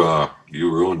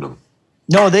ruined them.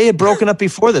 No, they had broken up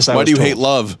before this. Why do you hate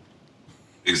love?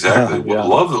 Exactly. Well,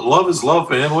 love is love,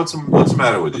 man. What's the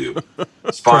matter with you?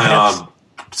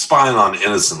 Spying on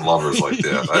innocent lovers like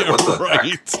that. What the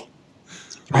heck?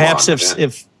 Perhaps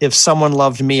if someone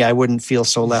loved me, I wouldn't feel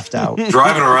so left out.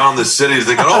 Driving around the city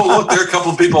thinking, oh, look, there are a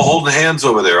couple of people holding hands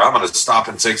over there. I'm going to stop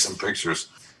and take some pictures.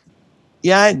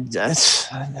 Yeah, I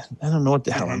don't know what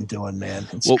the hell I'm doing, man.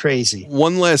 It's crazy.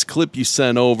 One last clip you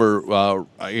sent over,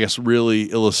 I guess,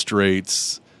 really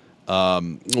illustrates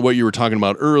what you were talking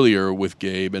about earlier with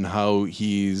Gabe and how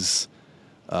he's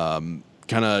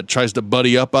kind of tries to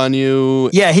buddy up on you.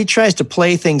 Yeah, he tries to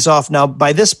play things off. Now,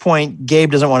 by this point, Gabe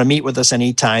doesn't want to meet with us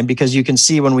anytime because you can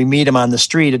see when we meet him on the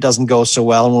street, it doesn't go so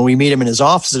well. And when we meet him in his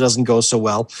office, it doesn't go so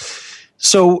well.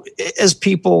 So as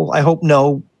people, I hope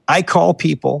know, I call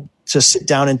people to sit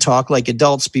down and talk like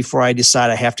adults before I decide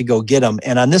I have to go get them.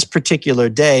 And on this particular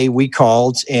day, we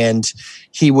called and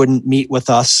he wouldn't meet with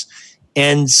us.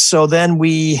 And so then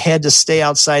we had to stay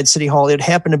outside City Hall. It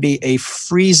happened to be a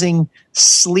freezing,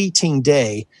 sleeting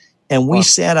day. And we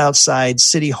sat outside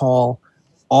City Hall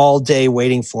all day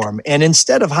waiting for him. And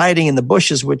instead of hiding in the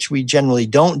bushes, which we generally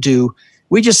don't do,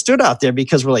 we just stood out there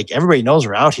because we're like, everybody knows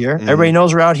we're out here. Everybody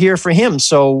knows we're out here for him.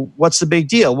 So what's the big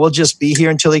deal? We'll just be here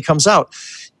until he comes out.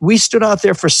 We stood out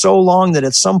there for so long that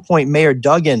at some point, Mayor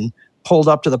Duggan pulled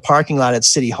up to the parking lot at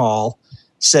City Hall,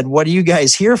 said, "What are you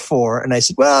guys here for?" And I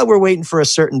said, "Well, we're waiting for a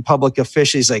certain public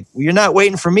official." He's like, "Well, you're not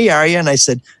waiting for me, are you?" And I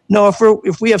said, "No,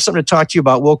 if we have something to talk to you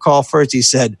about, we'll call first." He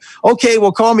said, "Okay,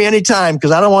 well, call me anytime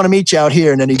because I don't want to meet you out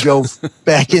here." And then he drove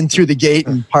back in through the gate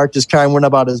and parked his car and went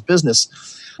about his business.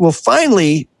 Well,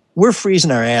 finally, we're freezing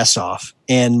our ass off.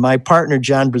 And my partner,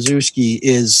 John Brzezinski,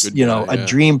 is, a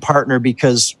dream partner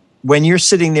because when you're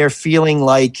sitting there feeling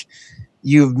like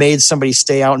you've made somebody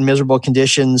stay out in miserable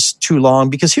conditions too long,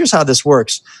 because here's how this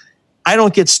works. I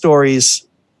don't get stories.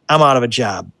 I'm out of a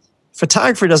job.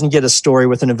 Photographer doesn't get a story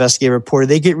with an investigative reporter.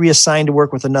 They get reassigned to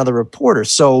work with another reporter.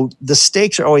 So the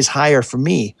stakes are always higher for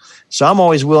me. So I'm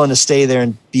always willing to stay there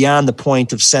and beyond the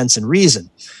point of sense and reason.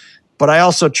 But I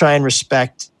also try and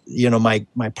respect,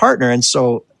 my partner. And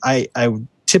so I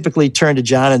typically turn to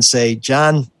John and say,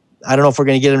 "John, I don't know if we're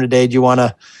going to get him today. Do you want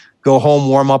to go home,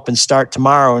 warm up, and start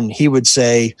tomorrow?" And he would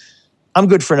say, "I'm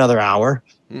good for another hour."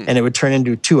 And it would turn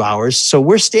into 2 hours. So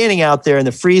we're standing out there in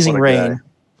the freezing rain.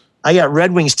 I got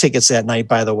Red Wings tickets that night,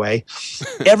 by the way.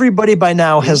 Everybody by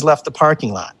now has left the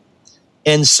parking lot.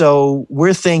 And so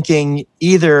we're thinking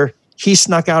either he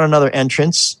snuck out another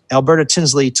entrance. Alberta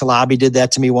Tinsley Talabi did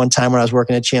that to me one time when I was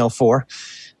working at Channel 4.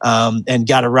 And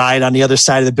got a ride on the other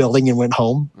side of the building and went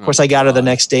home. Of course, I got her the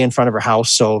next day in front of her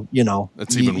house. So,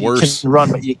 that's even worse. You can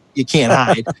run, but you can't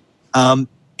hide.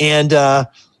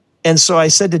 And so I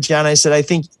said to John, I said, "I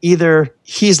think either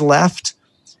he's left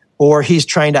or he's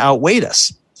trying to outweight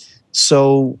us."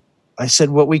 So I said,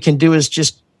 what we can do is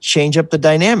just change up the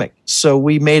dynamic. So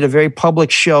we made a very public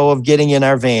show of getting in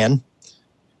our van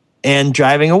and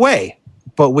driving away.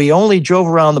 But we only drove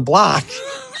around the block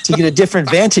to get a different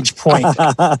vantage point.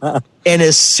 And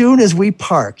as soon as we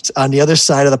parked on the other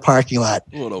side of the parking lot,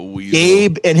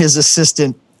 Gabe and his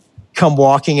assistant come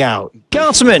walking out.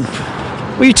 "Councilman,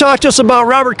 will you talk to us about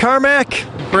Robert Carmack?"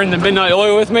 Bring the midnight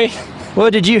oil with me. Well,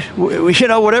 did you,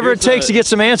 whatever it takes to get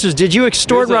some answers, did you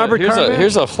extort Robert Carmack?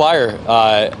 Here's a flyer.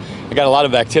 I got a lot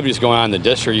of activities going on in the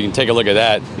district. You can take a look at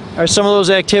that. Are some of those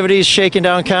activities shaking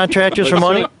down contractors for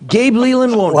money? Gabe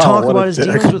Leland won't talk about his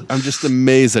dealings with... I'm just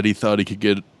amazed that he thought he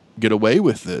could get away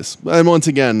with this. And once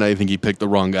again, I think he picked the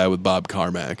wrong guy with Bob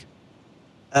Carmack.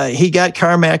 He got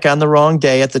Carmack on the wrong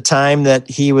day at the time that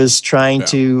he was trying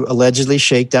to allegedly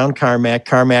shake down Carmack.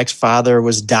 Carmack's father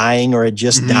was dying or had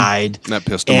just died. That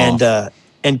pissed him off.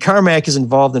 And Carmack is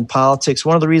involved in politics.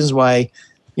 One of the reasons why,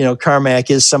 Carmack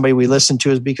is somebody we listen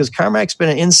to is because Carmack's been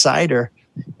an insider,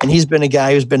 and he's been a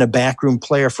guy who's been a backroom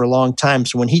player for a long time.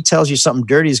 So when he tells you something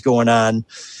dirty is going on,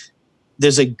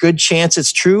 there's a good chance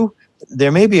it's true.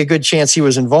 There may be a good chance he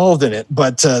was involved in it,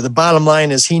 but the bottom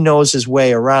line is he knows his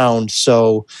way around.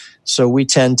 So we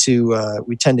tend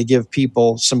to give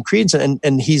people some credence,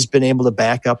 and he's been able to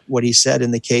back up what he said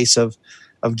in the case of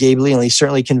Gabe Leland. He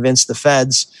certainly convinced the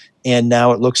feds, and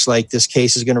now it looks like this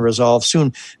case is going to resolve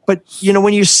soon. But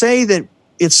when you say that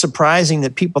it's surprising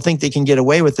that people think they can get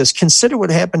away with this, consider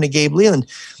what happened to Gabe Leland.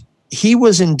 He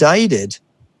was indicted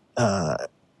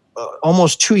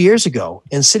almost 2 years ago,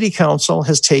 and City Council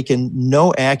has taken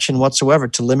no action whatsoever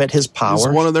to limit his power. He's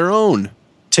one of their own.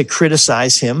 To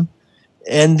criticize him.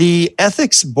 And the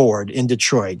ethics board in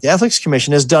Detroit, the ethics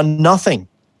commission, has done nothing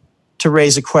to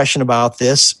raise a question about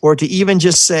this or to even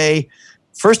just say,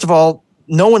 first of all,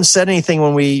 no one said anything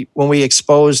when we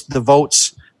exposed the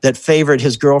votes that favored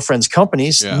his girlfriend's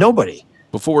companies. Yeah. Nobody.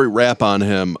 Before we wrap on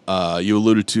him, you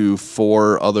alluded to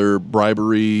 4 other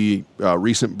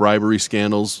recent bribery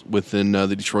scandals within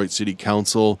the Detroit City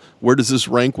Council. Where does this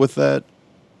rank with that,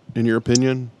 in your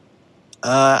opinion?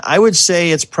 I would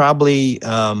say it's probably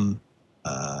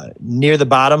near the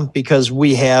bottom because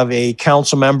we have a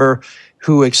council member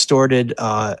who extorted,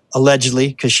 allegedly,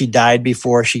 because she died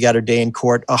before she got her day in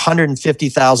court,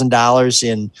 $150,000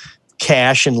 in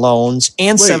cash and loans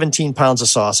and 17 pounds of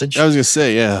sausage. I was going to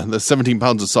say, yeah, the 17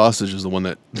 pounds of sausage is the one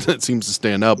that seems to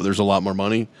stand out, but there's a lot more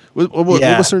money. What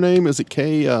was her name? Is it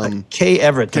Kay? Kay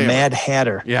Everett, the Mad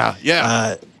Hatter.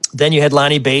 Yeah. Then you had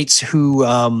Lonnie Bates, who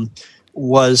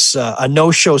was a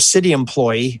no-show city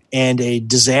employee and a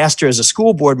disaster as a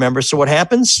school board member. So what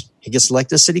happens? He gets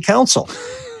elected to city council.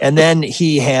 And then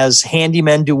he has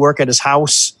handymen do work at his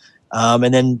house,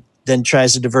 and then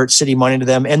tries to divert city money to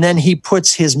them. And then he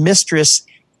puts his mistress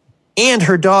and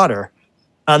her daughter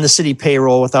on the city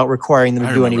payroll without requiring them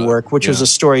to do any work, which was a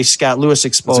story Scott Lewis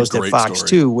exposed at Fox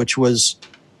 2, which was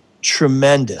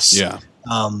tremendous. Yeah.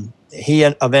 He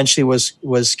eventually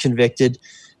was convicted.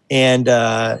 And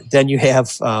then you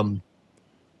have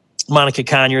Monica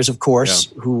Conyers, of course,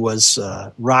 who was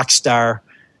rock star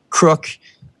crook.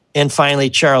 And finally,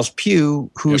 Charles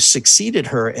Pugh, who succeeded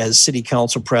her as city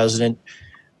council president,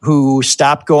 who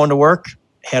stopped going to work,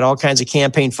 had all kinds of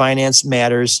campaign finance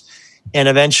matters, and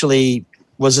eventually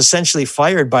was essentially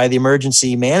fired by the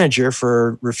emergency manager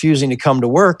for refusing to come to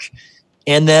work.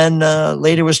 And then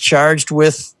later was charged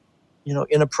with,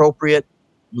 inappropriate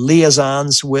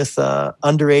liaisons with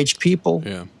underage people,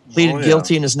 pleaded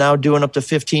guilty, and is now doing up to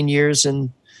 15 years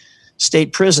in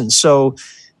state prison. So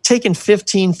taking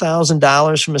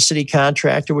 $15,000 from a city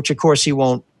contractor, which of course he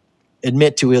won't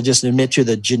admit to, he'll just admit to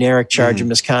the generic charge of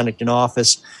misconduct in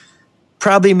office,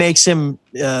 probably makes him,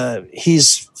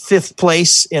 he's fifth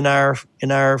place in our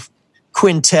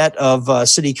quintet of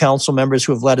city council members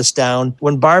who have let us down.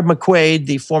 When Barb McQuaid,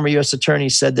 the former U.S. attorney,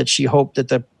 said that she hoped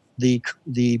that the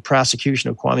prosecution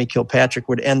of Kwame Kilpatrick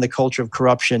would end the culture of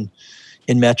corruption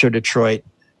in Metro Detroit,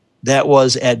 that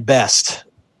was at best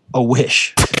a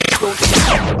wish.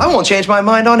 I won't change my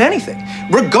mind on anything,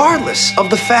 regardless of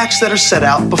the facts that are set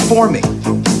out before me.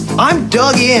 I'm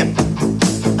dug in,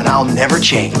 and I'll never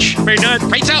change. Infinity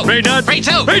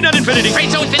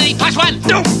plus one.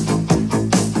 No!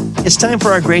 It's time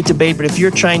for our great debate, but if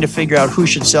you're trying to figure out who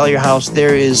should sell your house,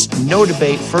 there is no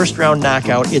debate. First round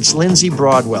knockout. It's Lindsay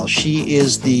Broadwell. She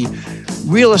is the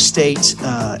real estate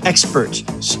expert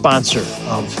sponsor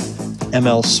of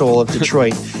ML Soul of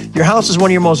Detroit. Your house is one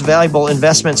of your most valuable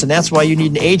investments, and that's why you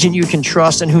need an agent you can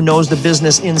trust and who knows the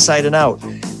business inside and out.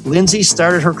 Lindsay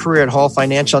started her career at Hall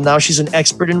Financial. Now she's an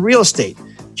expert in real estate.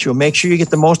 She'll make sure you get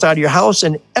the most out of your house,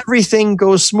 and everything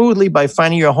goes smoothly by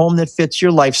finding you a home that fits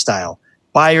your lifestyle.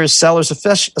 Buyers, sellers,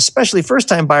 especially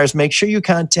first-time buyers, make sure you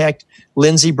contact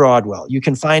Lindsay Broadwell. You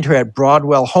can find her at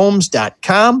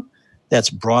BroadwellHomes.com. That's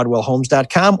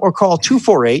BroadwellHomes.com, or call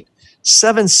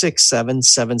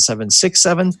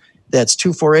 248-767-7767. That's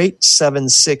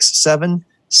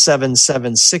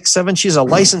 248-767-7767. She's a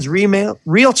licensed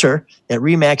realtor at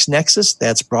RE/MAX Nexus.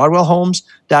 That's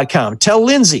BroadwellHomes.com. Tell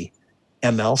Lindsay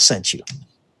ML sent you.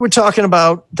 We're talking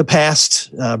about the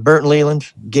past. Burton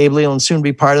Leland, Gabe Leland, soon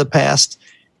be part of the past.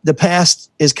 The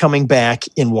past is coming back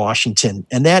in Washington,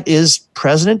 and that is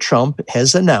President Trump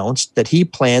has announced that he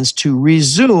plans to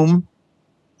resume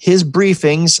his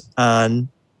briefings on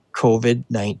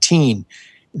COVID-19.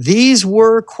 These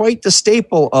were quite the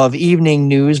staple of evening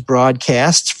news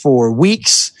broadcasts for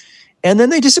weeks, and then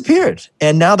they disappeared.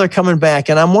 And now they're coming back.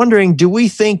 And I'm wondering, do we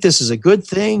think this is a good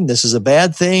thing? This is a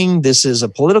bad thing? This is a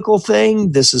political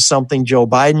thing? This is something Joe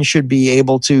Biden should be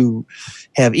able to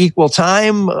have equal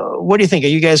time? What do you think? Are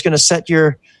you guys going to set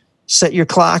your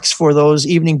clocks for those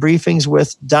evening briefings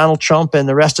with Donald Trump and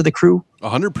the rest of the crew?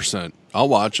 100%. I'll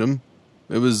watch them.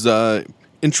 It was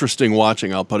interesting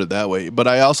watching, I'll put it that way. But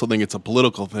I also think it's a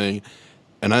political thing,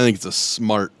 and I think it's a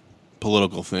smart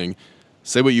political thing.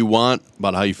 Say what you want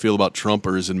about how you feel about Trump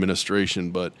or his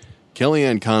administration, but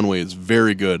Kellyanne Conway is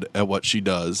very good at what she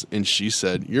does, and she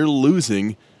said, you're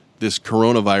losing this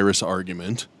coronavirus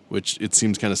argument, which it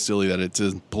seems kind of silly that it's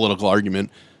a political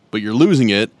argument, but you're losing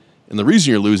it, and the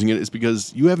reason you're losing it is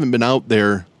because you haven't been out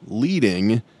there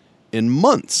leading in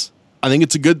months. I think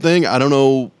it's a good thing. I don't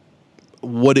know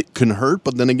what it can hurt,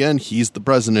 but then again, he's the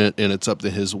president, and it's up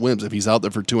to his whims. If he's out there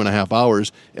for 2.5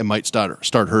 hours, it might start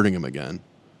hurting him again.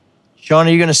 Sean,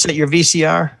 are you going to set your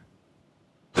VCR?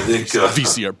 I think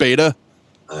VCR beta.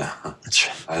 I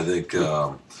think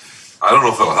I don't know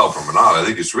if it'll help him or not. I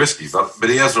think it's risky, but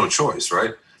he has no choice,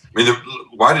 right? I mean,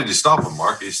 why did he stop them,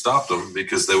 Mark? He stopped them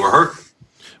because they were hurting.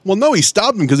 Well, no, he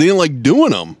stopped them because he didn't like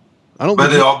doing them. I don't.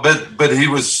 But he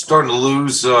was starting to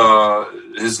lose.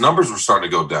 His numbers were starting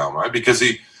to go down, right? Because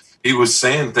he was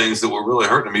saying things that were really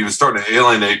hurting him. He was starting to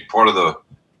alienate part of the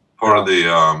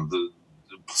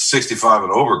 65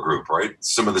 and over group, right?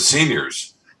 Some of the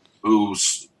seniors who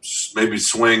maybe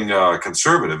swing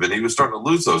conservative, and he was starting to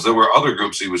lose those. There were other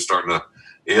groups he was starting to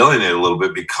alienate a little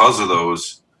bit because of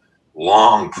those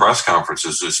long press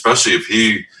conferences, especially if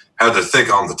he had to think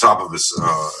on the top of his,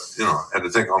 had to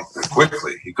think on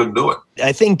quickly. He couldn't do it.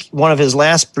 I think one of his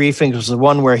last briefings was the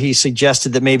one where he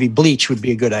suggested that maybe bleach would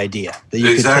be a good idea. That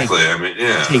you exactly. Could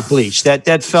take bleach.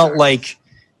 That felt like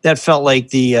that felt like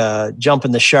the jump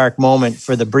in the shark moment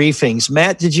for the briefings.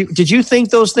 Matt, did you think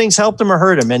those things helped him or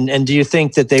hurt him? And do you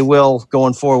think that they will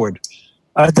going forward?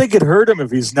 I think it hurt him if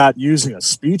he's not using a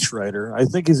speechwriter. I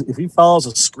think if he follows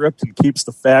a script and keeps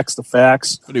the facts,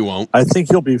 but he won't. I think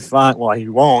he'll be fine. Well, he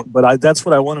won't, but that's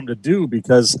what I want him to do,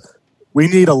 because we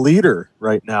need a leader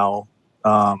right now,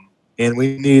 and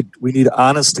we need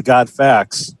honest to God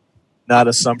facts, not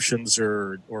assumptions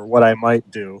or what I might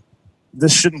do.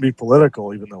 This shouldn't be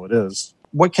political, even though it is.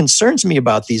 What concerns me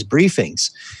about these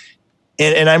briefings,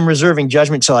 and I'm reserving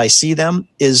judgment till I see them,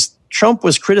 is Trump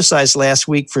was criticized last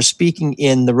week for speaking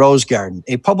in the Rose Garden,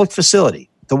 a public facility,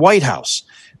 the White House,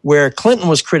 where Clinton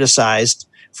was criticized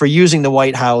for using the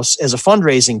White House as a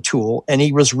fundraising tool, and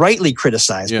he was rightly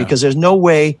criticized because there's no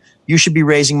way you should be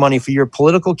raising money for your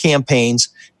political campaigns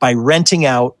by renting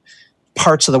out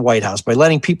parts of the White House, by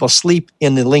letting people sleep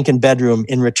in the Lincoln bedroom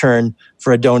in return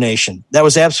for a donation. That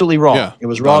was absolutely wrong. Yeah, it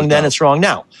was wrong then, it's wrong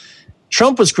now.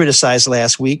 Trump was criticized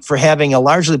last week for having a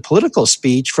largely political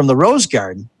speech from the Rose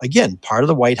Garden, again, part of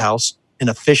the White House, an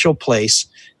official place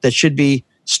that should be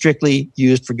strictly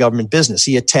used for government business.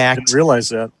 He attacked Didn't realize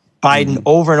that. Biden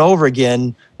over and over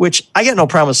again, which I got no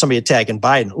problem with somebody attacking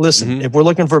Biden. Listen, if we're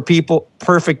looking for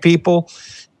perfect people,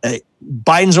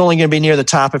 Biden's only going to be near the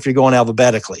top if you're going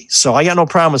alphabetically. So I got no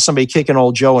problem with somebody kicking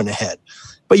old Joe in the head.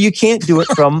 But you can't do it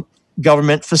from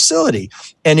government facility.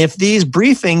 And if these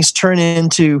briefings turn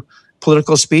into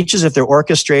political speeches, if they're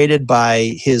orchestrated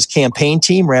by his campaign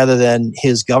team rather than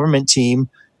his government team,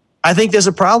 I think there's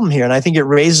a problem here. And I think it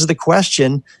raises the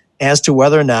question as to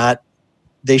whether or not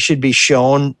they should be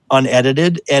shown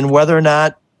unedited and whether or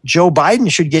not Joe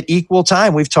Biden should get equal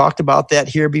time. We've talked about that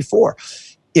here before.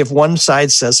 If one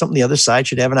side says something, the other side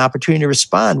should have an opportunity to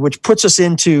respond, which puts us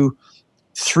into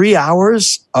 3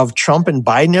 hours of Trump and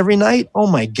Biden every night. Oh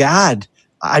my God.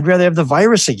 I'd rather have the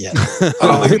virus again.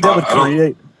 I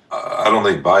don't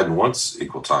think Biden wants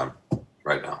equal time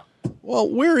right now. Well,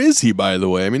 where is he, by the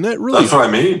way? I mean, that's what I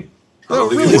mean.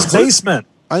 His basement.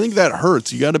 I think that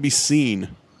hurts. You got to be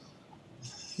seen.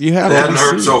 You have. It hadn't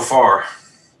hurt so far,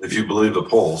 if you believe the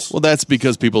polls. Well, that's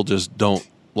because people just don't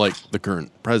like the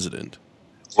current president.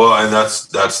 Well, and that's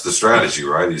the strategy,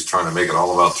 right? He's trying to make it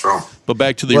all about Trump. But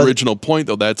back to the original point,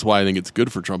 though, that's why I think it's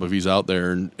good for Trump if he's out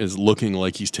there and is looking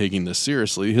like he's taking this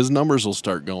seriously. His numbers will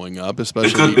start going up,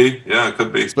 especially. It could be. Yeah, it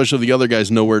could be. Especially if the other guys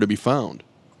nowhere to be found.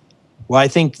 Well, I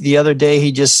think the other day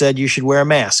he just said you should wear a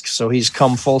mask. So he's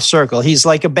come full circle. He's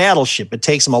like a battleship. It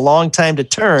takes him a long time to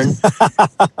turn,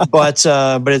 but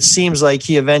it seems like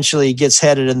he eventually gets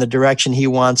headed in the direction he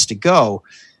wants to go.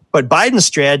 But Biden's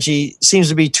strategy seems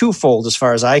to be twofold as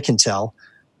far as I can tell.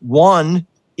 One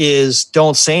is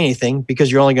don't say anything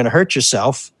because you're only going to hurt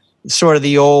yourself. It's sort of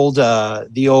the old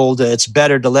it's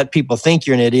better to let people think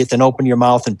you're an idiot than open your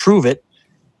mouth and prove it.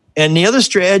 And the other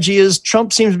strategy is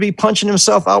Trump seems to be punching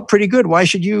himself out pretty good. Why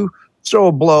should you throw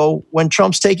a blow when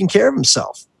Trump's taking care of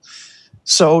himself?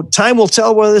 So time will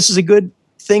tell whether this is a good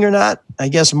thing or not. I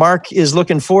guess Mark is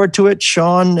looking forward to it.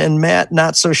 Sean and Matt,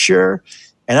 not so sure.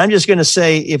 And I'm just going to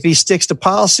say, if he sticks to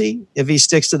policy, if he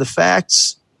sticks to the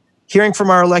facts, hearing from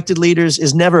our elected leaders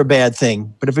is never a bad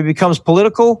thing. But if it becomes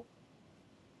political,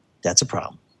 that's a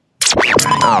problem.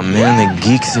 Oh man, the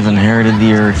geeks have inherited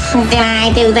the earth. Did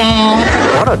I do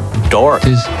that? What a dork.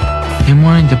 Does him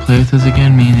wanting to play with us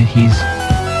again mean that he's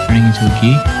turning into a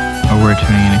geek, or we're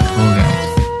turning into cool guys?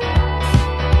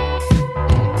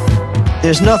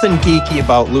 There's nothing geeky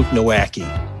about Luke Nowacki.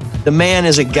 The man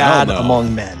is a god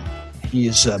among men.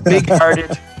 He's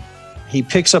big-hearted. He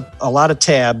picks up a lot of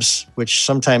tabs, which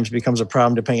sometimes becomes a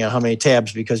problem depending on how many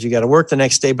tabs because you got to work the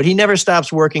next day, but he never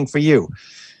stops working for you.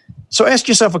 So ask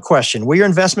yourself a question. Were your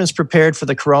investments prepared for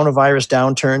the coronavirus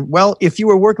downturn? Well, if you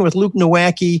were working with Luke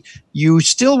Nowacki, you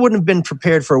still wouldn't have been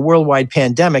prepared for a worldwide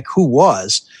pandemic, who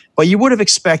was, but you would have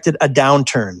expected a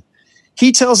downturn.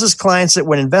 He tells his clients that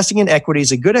when investing in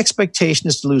equities, a good expectation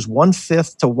is to lose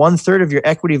 1/5 to 1/3 of your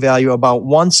equity value about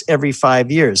once every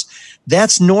 5 years.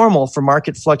 That's normal for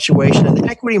market fluctuation, and the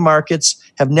equity markets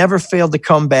have never failed to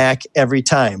come back every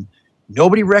time.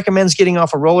 Nobody recommends getting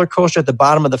off a roller coaster at the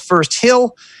bottom of the first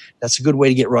hill. That's a good way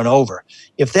to get run over.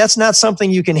 If that's not something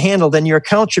you can handle, then your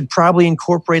account should probably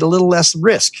incorporate a little less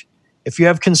risk. If you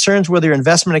have concerns whether your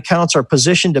investment accounts are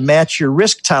positioned to match your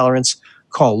risk tolerance,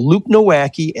 call Luke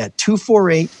Nowacki at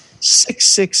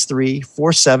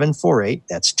 248-663-4748.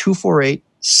 That's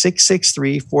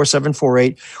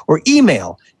 248-663-4748. Or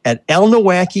email at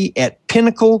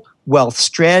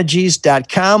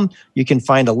lnowacki@pinnaclewealthstrategies.com. You can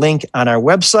find a link on our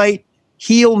website.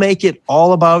 He'll make it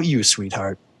all about you,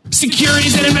 sweetheart.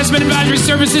 Securities and investment advisory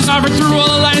services offered through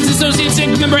Royal Alliance Associates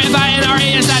Inc. Member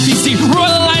FINRA SIPC.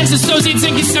 Royal Alliance Alliance Associates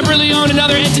Inc. is separately owned, and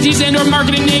other entities and/or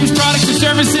marketing names, products, or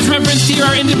services referenced here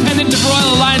are independent of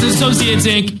Royal Alliance Associates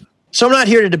Inc. So I'm not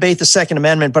here to debate the Second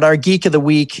Amendment, but our Geek of the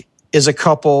Week is a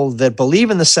couple that believe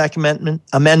in the Second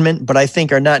Amendment, but I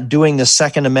think are not doing the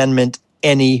Second Amendment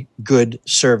any good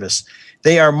service.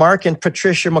 They are Mark and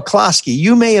Patricia McCloskey.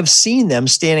 You may have seen them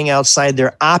standing outside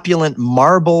their opulent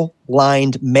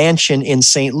marble-lined mansion in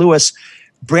St. Louis,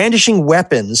 brandishing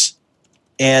weapons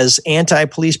as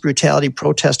anti-police brutality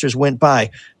protesters went by.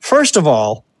 First of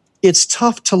all, it's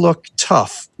tough to look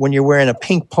tough when you're wearing a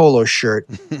pink polo shirt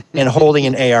and holding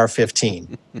an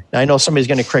AR-15. Now, I know somebody's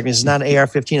going to correct me. It's not an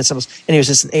AR-15. It's something. Anyways,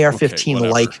 it's an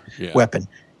AR-15-like weapon.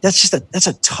 That's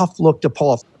a tough look to pull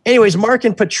off. Anyways, Mark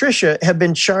and Patricia have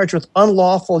been charged with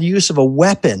unlawful use of a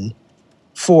weapon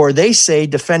for, they say,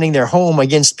 defending their home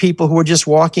against people who are just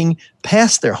walking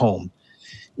past their home.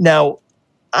 Now,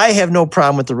 I have no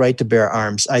problem with the right to bear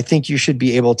arms. I think you should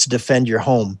be able to defend your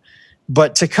home.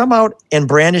 But to come out and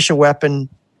brandish a weapon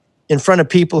in front of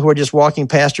people who are just walking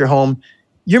past your home,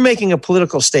 you're making a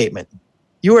political statement.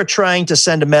 You are trying to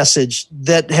send a message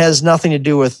that has nothing to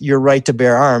do with your right to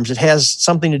bear arms. It has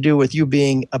something to do with you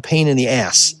being a pain in the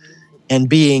ass and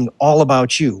being all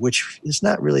about you, which is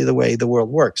not really the way the world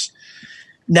works.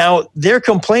 Now, they're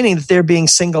complaining that they're being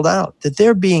singled out, that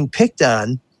they're being picked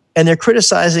on, and they're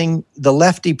criticizing the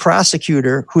lefty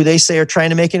prosecutor who they say are trying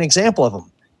to make an example of them.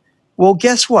 Well,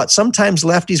 guess what? Sometimes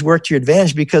lefties work to your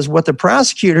advantage, because what the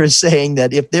prosecutor is saying,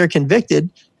 that if they're convicted,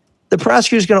 the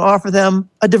prosecutor is going to offer them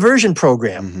a diversion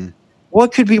program. Mm-hmm.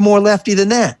 What could be more lefty than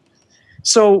that?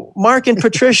 So, Mark and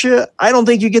Patricia, I don't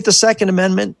think you get the Second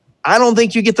Amendment. I don't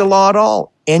think you get the law at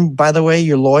all. And by the way,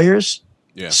 you're lawyers.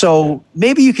 Yeah. So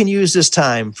maybe you can use this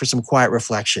time for some quiet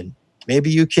reflection. Maybe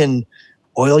you can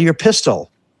oil your pistol,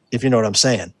 if you know what I'm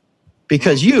saying,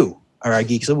 because you are our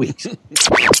Geeks of the Week.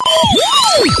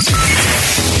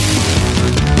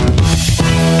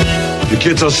 The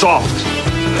kids are soft.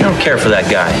 I don't care for that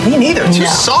guy. Me neither. Too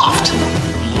soft.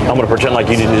 I'm going to pretend like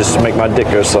you didn't just make my dick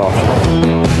go soft.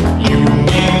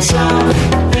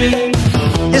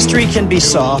 History can be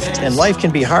soft and life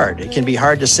can be hard. It can be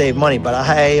hard to save money, but I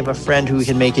have a friend who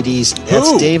can make it easy.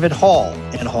 That's David Hall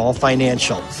and Hall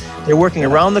Financial. They're working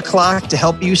around the clock to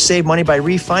help you save money by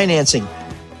refinancing.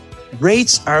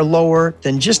 Rates are lower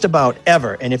than just about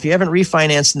ever, and if you haven't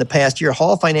refinanced in the past year,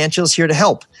 Hall Financial is here to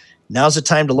help. Now's the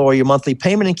time to lower your monthly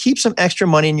payment and keep some extra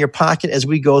money in your pocket as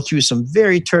we go through some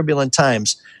very turbulent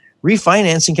times.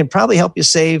 Refinancing can probably help you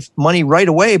save money right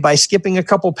away by skipping a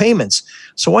couple payments.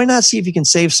 So why not see if you can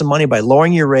save some money by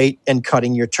lowering your rate and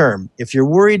cutting your term? If you're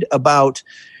worried about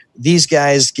these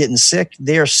guys getting sick,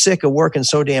 they are sick of working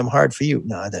so damn hard for you.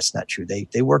 No, that's not true. They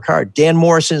work hard. Dan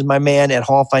Morrison is my man at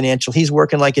Hall Financial. He's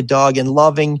working like a dog and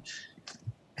loving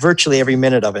virtually every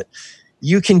minute of it.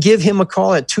 You can give him a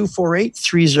call at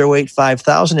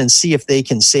 248-308-5000 and see if they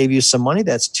can save you some money.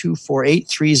 That's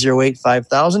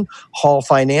 248-308-5000. Hall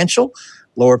Financial.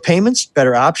 Lower payments,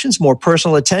 better options, more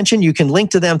personal attention. You can link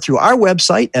to them through our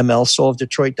website,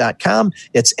 mlsoulofdetroit.com.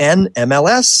 It's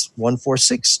NMLS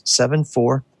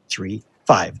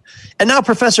 1467435. And now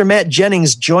Professor Matt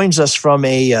Jennings joins us from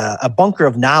a bunker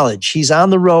of knowledge. He's on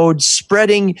the road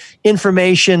spreading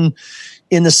information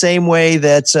in the same way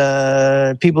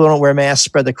that people who don't wear masks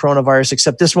spread the coronavirus,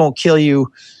 except this won't kill you.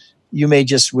 You may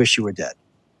just wish you were dead.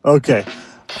 Okay.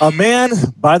 A man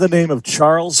by the name of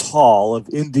Charles Hall of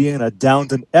Indiana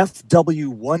downed an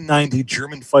FW-190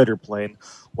 German fighter plane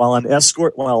while on an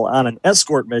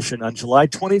escort mission on July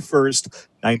 21st,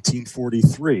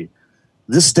 1943.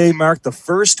 This day marked the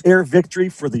first air victory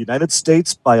for the United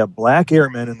States by a black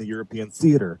airman in the European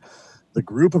theater. The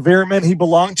group of airmen he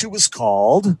belonged to was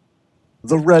called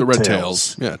the Red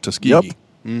Tails. Yeah, Tuskegee. Yep.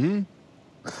 Mm-hmm.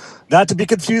 Not to be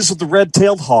confused with the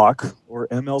red-tailed hawk or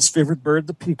ML's favorite bird,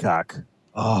 the peacock.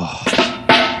 Oh,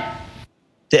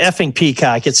 the effing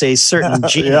peacock. It's a certain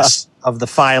genus of the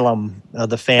phylum, of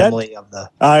the family of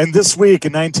the. And this week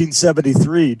in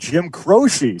 1973, Jim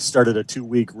Croce started a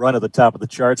 2-week run at the top of the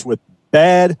charts with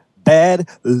Bad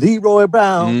Leroy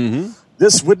Brown. Mm-hmm.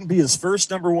 This wouldn't be his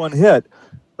first number one hit,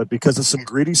 but because of some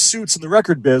greedy suits in the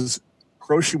record biz,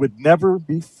 Croce would never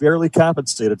be fairly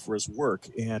compensated for his work,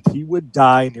 and he would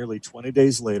die nearly 20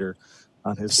 days later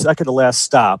on his second-to-last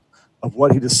stop of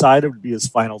what he decided would be his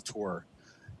final tour.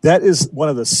 That is one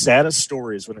of the saddest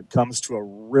stories when it comes to a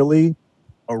really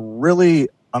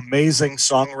amazing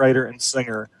songwriter and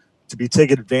singer to be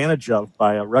taken advantage of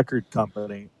by a record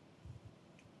company.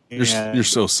 You're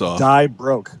so soft. Die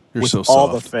broke You're with so all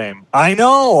soft. the fame. I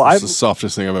know. It's the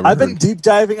softest thing I've ever heard. I've been deep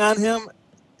diving on him.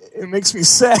 It makes me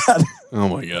sad. Oh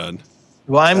my God.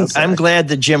 Well, I'm glad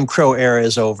the Jim Crow era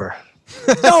is over.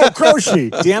 No, Croce.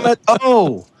 Damn it.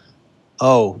 Oh,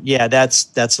 yeah, that's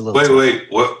a little. Wait.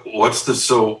 What's the?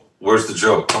 So where's the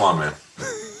joke? Come on, man.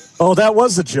 Oh, that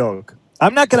was a joke.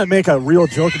 I'm not going to make a real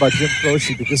joke about Jim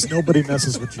Croce because nobody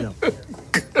messes with Jim.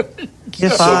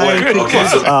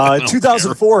 In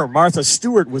 2004, Martha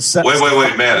Stewart was sentenced.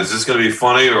 Wait, Matt. Is this going to be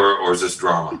funny or is this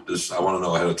drama? I want to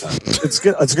know ahead of time. It's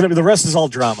going to be. The rest is all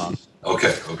drama.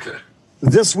 Okay.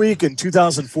 This week in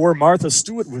 2004, Martha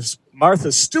Stewart was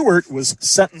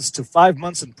sentenced to 5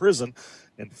 months in prison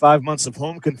and 5 months of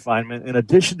home confinement, in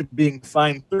addition to being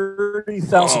fined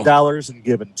 $30,000 and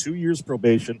given 2 years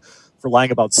probation for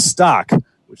lying about stock,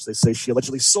 which they say she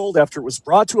allegedly sold after it was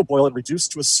brought to a boil and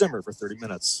reduced to a simmer for 30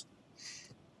 minutes.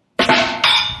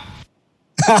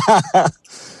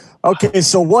 Okay,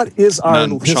 so what is our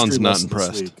history Sean's not lesson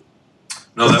impressed. this week?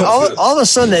 No, that was good. All of a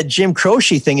sudden, that Jim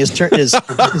Croce thing is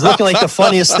looking like the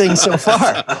funniest thing so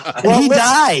far. And he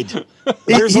died.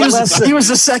 He was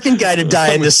the second guy to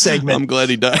die in this segment. I'm glad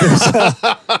he died.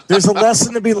 There's a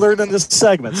lesson to be learned in this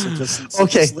segment, so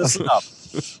just listen up.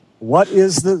 What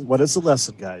is the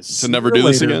lesson, guys? To never do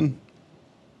this again?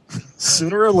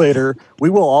 Sooner or later, we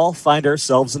will all find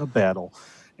ourselves in a battle.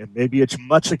 And maybe it's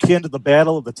much akin to the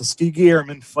battle of the Tuskegee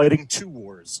Airmen fighting two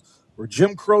wars, where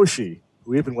Jim Croce,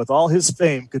 who even with all his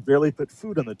fame could barely put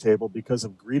food on the table because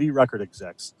of greedy record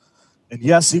execs. And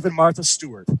yes, even Martha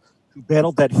Stewart, who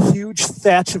battled that huge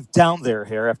thatch of down there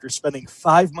hair after spending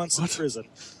 5 months in prison,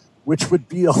 which would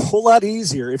be a whole lot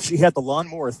easier if she had the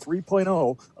Lawnmower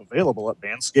 3.0 available at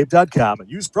Manscaped.com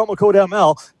and use promo code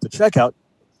ML to check out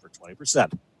for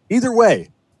 20%. Either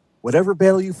way, whatever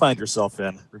battle you find yourself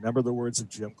in, remember the words of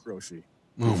Jim Croce.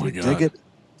 Oh my If you God. dig it,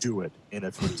 do it. And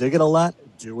if you dig it a lot,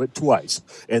 do it twice.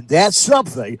 And that's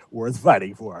something worth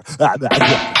fighting for.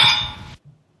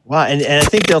 Wow, and I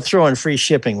think they'll throw in free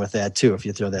shipping with that too if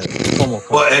you throw that promo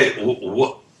code. Well, hey,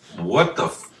 what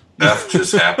the F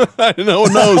just happened? No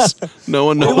one knows. No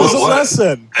one knows. It was a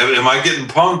lesson. Am I getting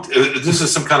punked? This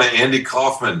is some kind of Andy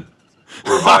Kaufman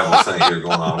revival thing here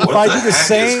going on. If What I the do the heck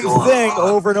same is going thing on?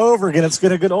 over and over again, it's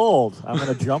going to get old. I'm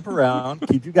going to jump around,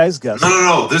 keep you guys guessing.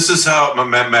 No. This is how,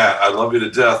 Matt, I love you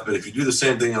to death, but if you do the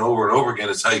same thing over and over again,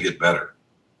 it's how you get better.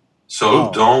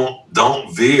 So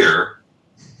don't veer.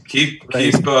 Keep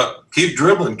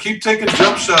dribbling. Keep taking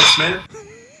jump shots, man.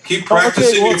 Keep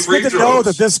practicing your it's free good to throws. know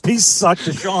that this piece sucked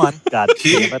to Sean. God damn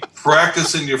Keep it.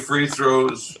 practicing your free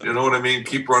throws. You know what I mean?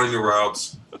 Keep running your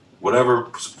routes. Whatever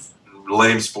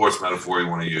lame sports metaphor you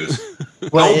want to use.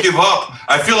 Don't give up.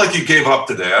 I feel like you gave up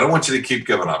today. I don't want you to keep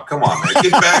giving up. Come on, man.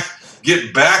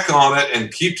 Get back on it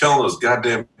and keep telling those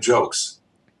goddamn jokes.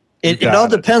 It all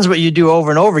depends what you do over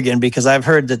and over again, because I've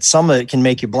heard that some of it can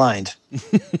make you blind.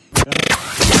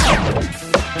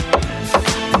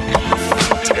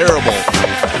 Terrible.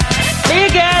 See you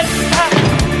guys.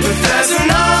 There's an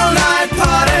all-night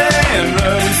party in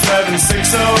room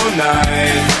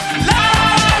 7609.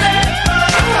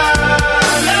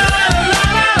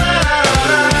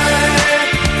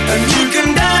 And you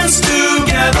can dance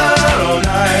together all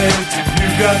night if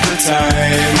you've got the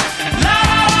time.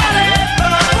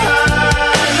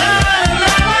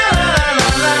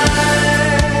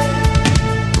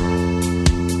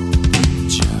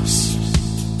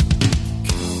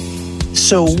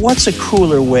 So what's a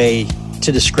cooler way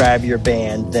to describe your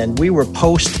band than we were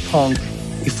post-punk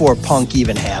before punk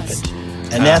even happened?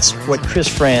 And that's what Chris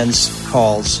Franz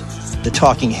calls the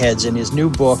Talking Heads in his new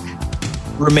book,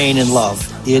 Remain in Love.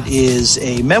 It is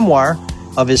a memoir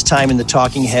of his time in the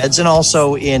Talking Heads and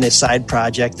also in a side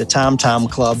project, the Tom Tom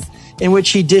Club, in which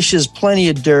he dishes plenty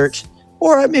of dirt,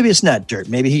 or maybe it's not dirt.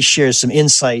 Maybe he shares some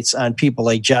insights on people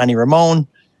like Johnny Ramone,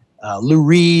 Lou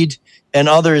Reed, and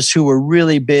others who were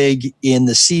really big in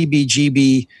the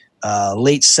CBGB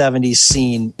late 70s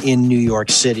scene in New York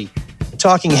City. The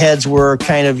Talking Heads were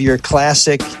kind of your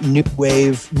classic new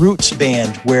wave roots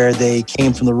band, where they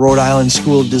came from the Rhode Island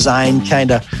School of Design,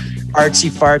 kind of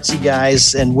artsy-fartsy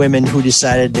guys and women who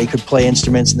decided they could play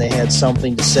instruments and they had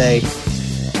something to say.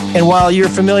 And while you're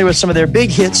familiar with some of their big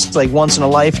hits, like Once in a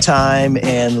Lifetime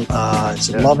and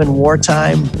Love in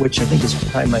Wartime, which I think is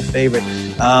probably my favorite,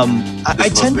 I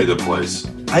tend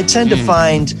to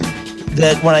find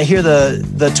that when I hear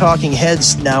the Talking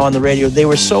Heads now on the radio, they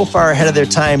were so far ahead of their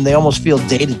time, they almost feel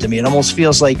dated to me. It almost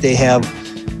feels like they have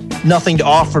nothing to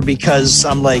offer, because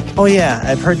I'm like, oh yeah,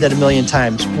 I've heard that a million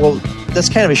times. Well, that's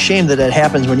kind of a shame that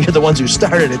happens when you're the ones who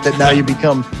started it, that now you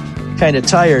become kind of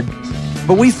tired.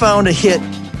 But we found a hit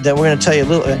that we're going to tell you a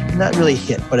little, not really a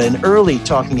hit, but an early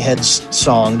Talking Heads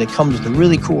song that comes with a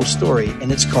really cool story,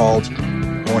 and it's called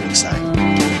Morningside.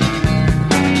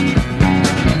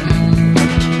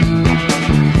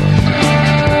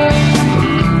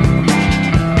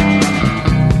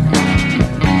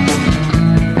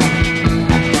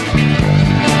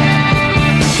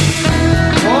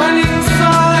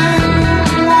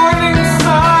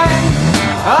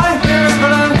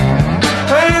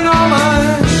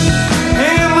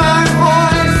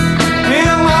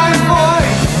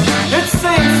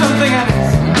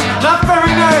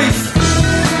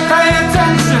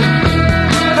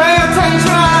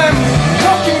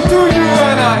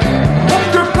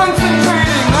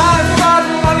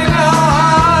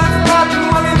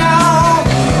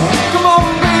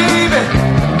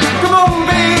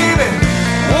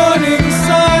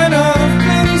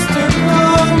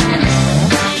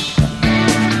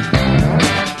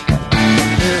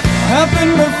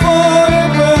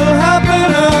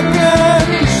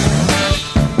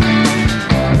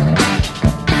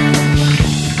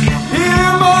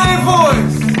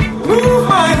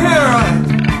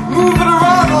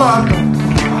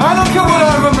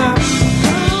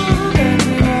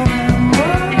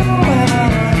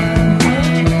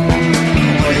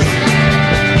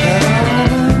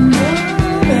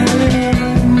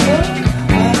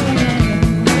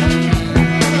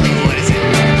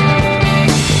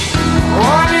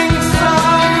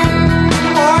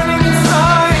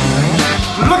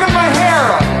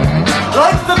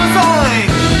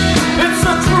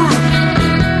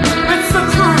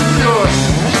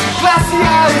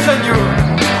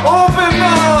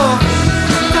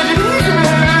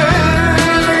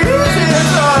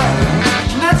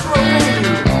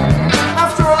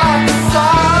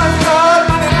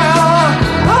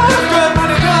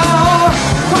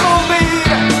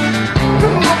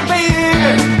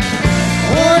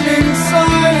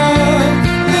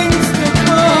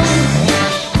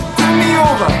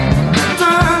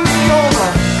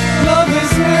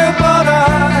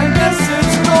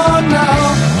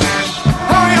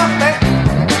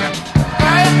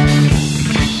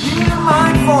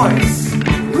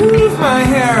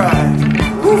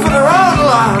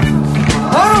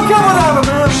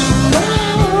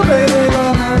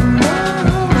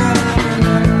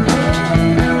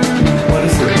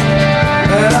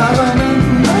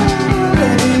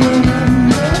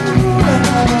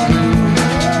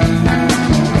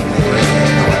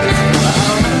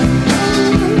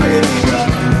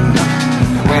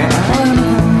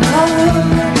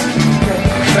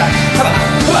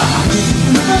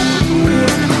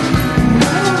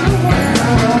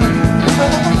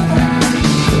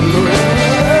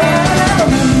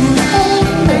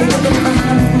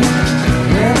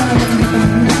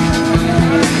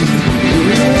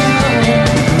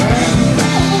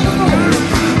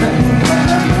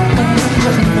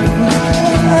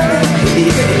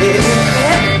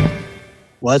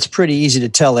 Well, it's pretty easy to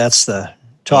tell that's the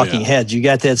Talking Heads. You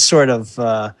got that sort of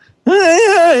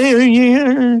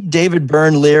David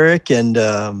Byrne lyric, and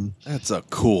that's a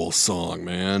cool song,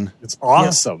 man. It's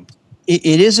awesome.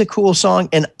 It is a cool song,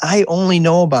 and I only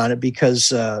know about it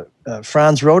because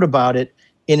Franz wrote about it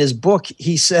in his book.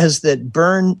 He says that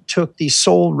Byrne took the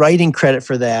sole writing credit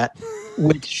for that,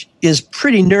 which is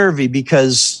pretty nervy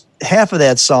because half of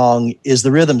that song is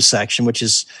the rhythm section, which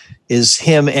is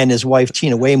him and his wife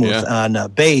Tina Weymouth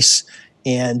on bass,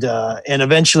 and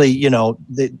eventually,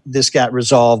 this got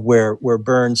resolved where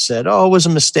Byrne said, "Oh, it was a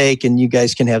mistake, and you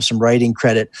guys can have some writing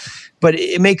credit." But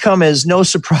it may come as no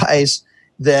surprise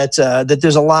that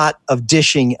there's a lot of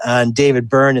dishing on David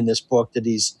Byrne in this book. That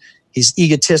he's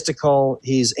egotistical,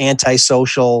 he's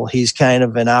antisocial, he's kind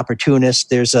of an opportunist.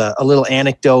 There's a little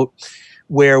anecdote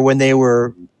where when they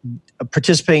were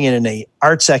participating in an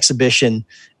arts exhibition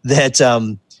that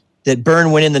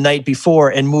Byrne went in the night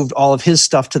before and moved all of his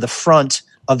stuff to the front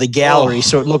of the gallery.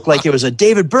 So it looked like it was a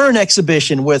David Byrne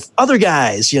exhibition with other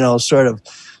guys, sort of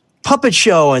puppet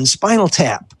show and Spinal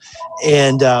Tap.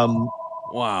 And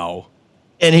wow.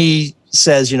 And he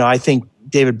says, I think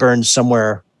David Byrne's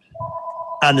somewhere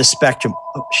on the spectrum.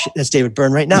 Oh, shit, that's David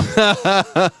Byrne right now.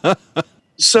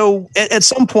 So at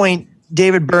some point,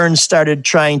 David Byrne started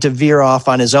trying to veer off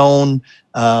on his own.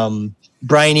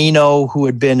 Brian Eno, who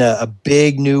had been a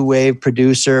big new wave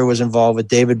producer, was involved with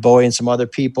David Bowie and some other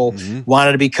people,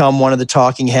 wanted to become one of the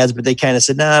Talking Heads, but they kind of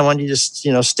said, "Nah, why don't you just,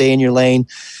 stay in your lane?"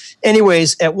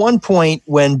 Anyways, at one point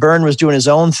when Byrne was doing his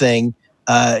own thing,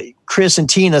 Chris and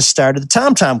Tina started the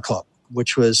Tom Tom Club,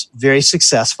 which was very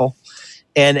successful.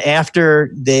 And after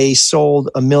they sold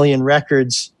 1 million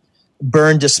records,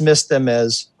 Byrne dismissed them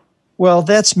as, well,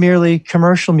 that's merely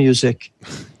commercial music.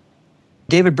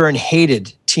 David Byrne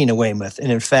hated Tina Weymouth.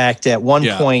 And in fact, at one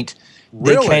point,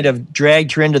 they kind of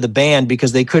dragged her into the band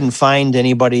because they couldn't find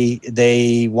anybody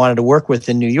they wanted to work with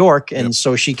in New York. And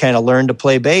so she kind of learned to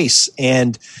play bass.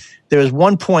 And there was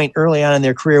one point early on in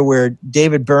their career where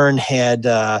David Byrne had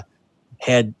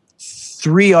 3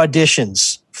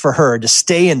 auditions for her to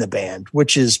stay in the band,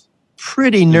 which is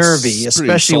pretty nervy,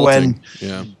 especially when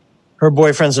her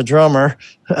boyfriend's a drummer.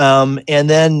 And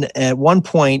then at one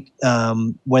point,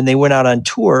 when they went out on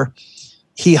tour,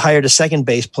 he hired a second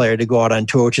bass player to go out on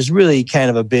tour, which is really kind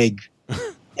of a big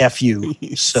FU.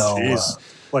 So,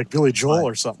 like Billy Joel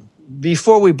or something.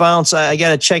 Before we bounce, I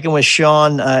got to check in with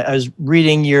Sean. I was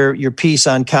reading your piece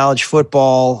on college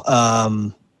football.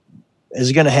 Is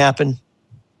it going to happen?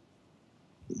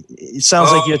 It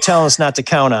sounds like you're telling us not to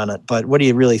count on it, but what do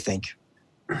you really think?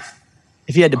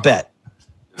 If you had to bet.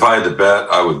 If I had to bet,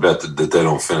 I would bet that they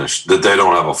don't finish, that they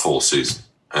don't have a full season.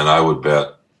 And I would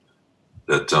bet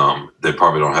that they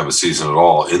probably don't have a season at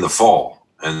all in the fall,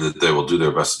 and that they will do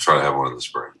their best to try to have one in the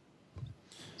spring.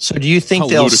 So do you think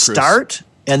they'll start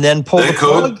and then pull the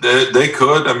plug? They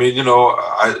could. I mean,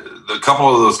 a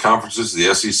couple of those conferences,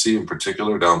 the SEC in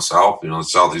particular down south, the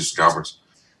Southeastern Conference,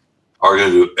 are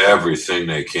going to do everything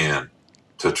they can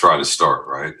to try to start,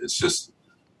 right? It's just,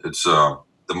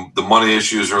 the money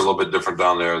issues are a little bit different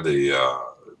down there.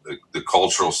 The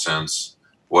cultural sense,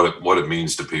 what it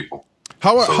means to people.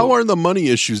 How are the money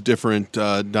issues different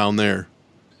down there?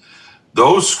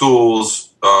 Those schools,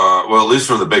 well, at least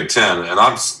from the Big Ten, and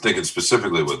I'm thinking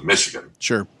specifically with Michigan.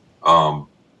 Sure. The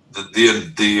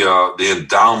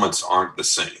endowments aren't the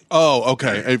same. Oh,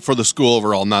 okay. For the school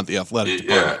overall, not the athletic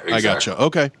department. Exactly. I gotcha.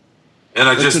 Okay. And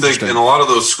I just think in a lot of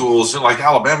those schools, like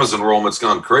Alabama's enrollment's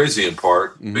gone crazy in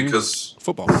part because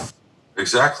football.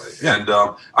 Exactly. Yeah. And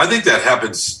I think that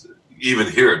happens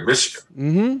even here in Michigan.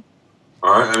 Mm-hmm.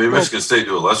 All right. I mean, Michigan State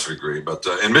to a lesser degree, but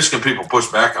in Michigan, people push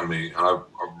back on me, and I've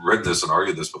read this and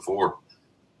argued this before.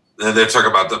 And they talk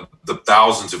about the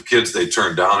thousands of kids they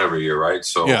turn down every year, right?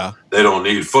 So they don't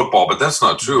need football, but that's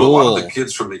not true. A lot of the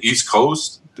kids from the East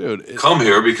Coast come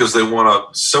here because they want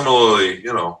a similarly,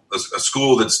 a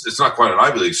school it's not quite an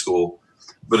Ivy League school,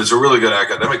 but it's a really good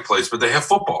academic place, but they have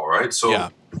football, right?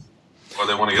 So, or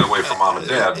they want to get away from mom and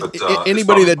dad. But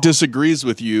anybody that disagrees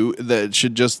with you that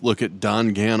should just look at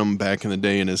Don Gannum back in the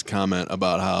day in his comment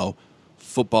about how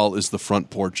football is the front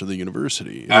porch of the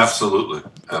university. Absolutely.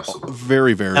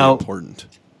 Very, very important.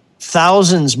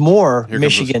 Thousands more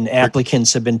Michigan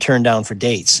applicants have been turned down for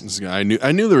dates. This guy,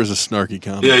 I knew there was a snarky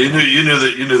comment. Yeah, you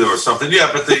knew there was something.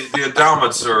 Yeah, but the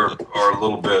endowments are a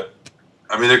little bit.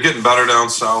 I mean, they're getting better down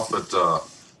south, but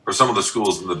for some of the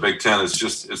schools in the Big Ten, it's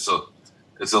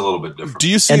a little bit different. Do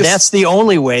you see? And that's the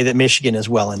only way that Michigan is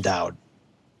well endowed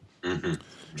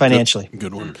financially.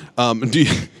 Good one.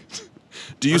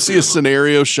 Do you see a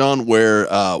scenario, Sean, where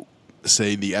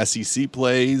say the SEC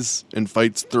plays and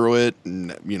fights through it,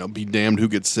 and be damned who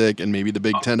gets sick, and maybe the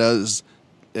Big Ten does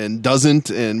and doesn't,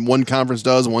 and one conference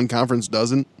does, one conference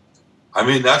doesn't? I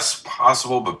mean, that's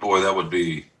possible, but boy, that would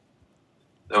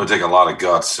take a lot of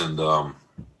guts, and I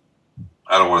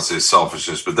don't want to say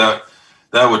selfishness, but that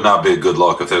would not be a good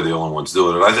look if they're the only ones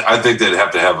doing it. I think they'd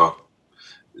have to have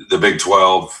the Big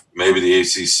 12, maybe the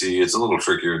ACC. It's a little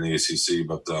trickier in the ACC,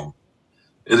 but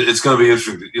it's going to be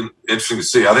interesting to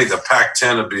see. I think the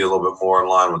Pac-10 would be a little bit more in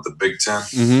line with the Big 10.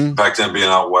 Mm-hmm. Pac-10 being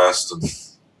out west, and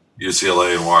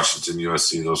UCLA and Washington,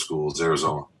 USC, those schools,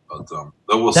 Arizona.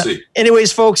 But we'll see.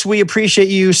 Anyways, folks, we appreciate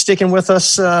you sticking with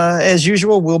us as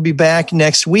usual. We'll be back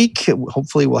next week.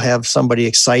 Hopefully we'll have somebody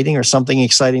exciting or something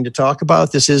exciting to talk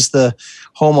about. This is the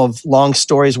home of long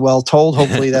stories well told.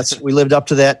 Hopefully we lived up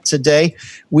to that today.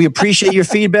 We appreciate your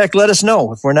feedback. Let us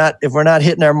know. If we're not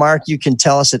hitting our mark, you can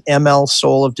tell us at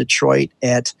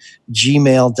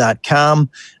mlsoulofdetroit@gmail.com.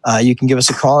 You can give us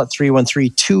a call at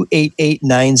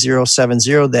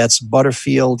 313-288-9070. That's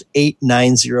Butterfield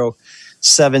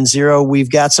 89070.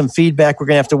 We've got some feedback. We're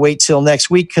going to have to wait till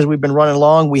next week because we've been running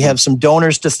long. We have some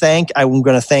donors to thank. I'm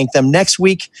going to thank them next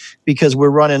week because we're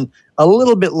running a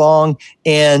little bit long.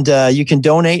 And you can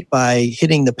donate by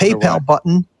hitting the PayPal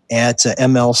button at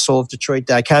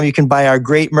mlsoulofdetroit.com. You can buy our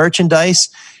great merchandise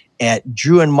at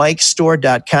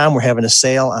drewandmikestore.com. We're having a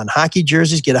sale on hockey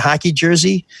jerseys. Get a hockey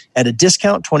jersey at a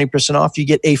discount, 20% off. You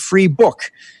get a free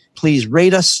book. Please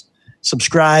rate us,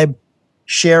 subscribe,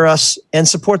 share us, and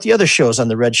support the other shows on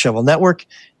the Red Shovel Network.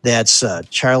 That's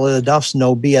Charlie LaDuff's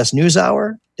No BS News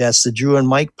Hour. That's the Drew and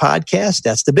Mike podcast.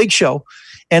 That's The Big Show.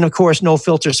 And, of course, No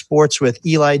Filter Sports with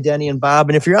Eli, Denny, and Bob.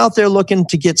 And if you're out there looking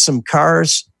to get some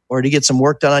cars or to get some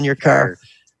work done on your car,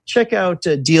 check out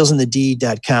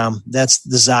dealsinthed.com. That's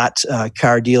the Zott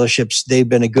car dealerships. They've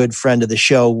been a good friend of the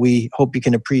show. We hope you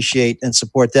can appreciate and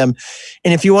support them.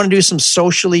 And if you want to do some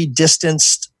socially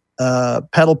distanced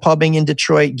pedal pubbing in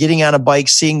Detroit, getting on a bike,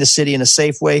 seeing the city in a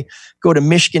safe way, go to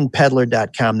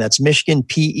MichiganPeddler.com. That's Michigan,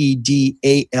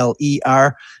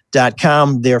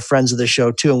 PEDALER.com. They're friends of the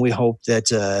show too, and we hope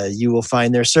that you will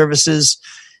find their services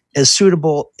as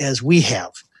suitable as we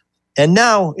have. And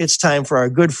now it's time for our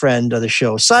good friend of the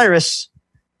show, Cyrus,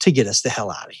 to get us the hell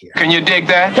out of here. Can you dig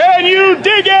that? Can you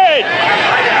dig it?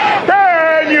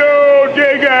 Can you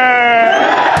dig it?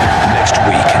 Next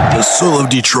week, the Soul of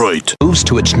Detroit moves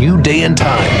to its new day and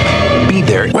time. Be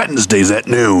there Wednesdays at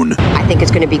noon. I think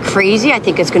it's going to be crazy. I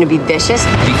think it's going to be vicious.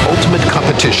 The ultimate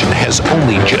competition has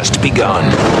only just begun.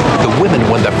 The women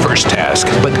won the first task,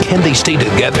 but can they stay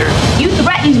together? You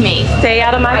threatened me. Stay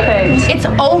out of my face. It's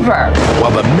over.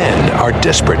 While the men are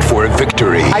desperate for a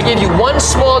victory. I gave you one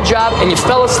small job and you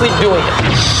fell asleep doing it.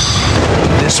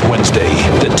 This Wednesday,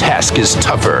 the task is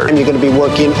tougher. And you're going to be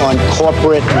working on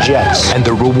corporate jets. And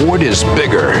the reward is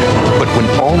bigger. But when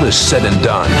all is said and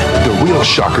done, the real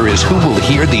shocker is who will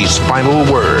hear these final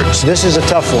words. This is a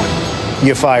tough one.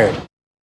 You're fired.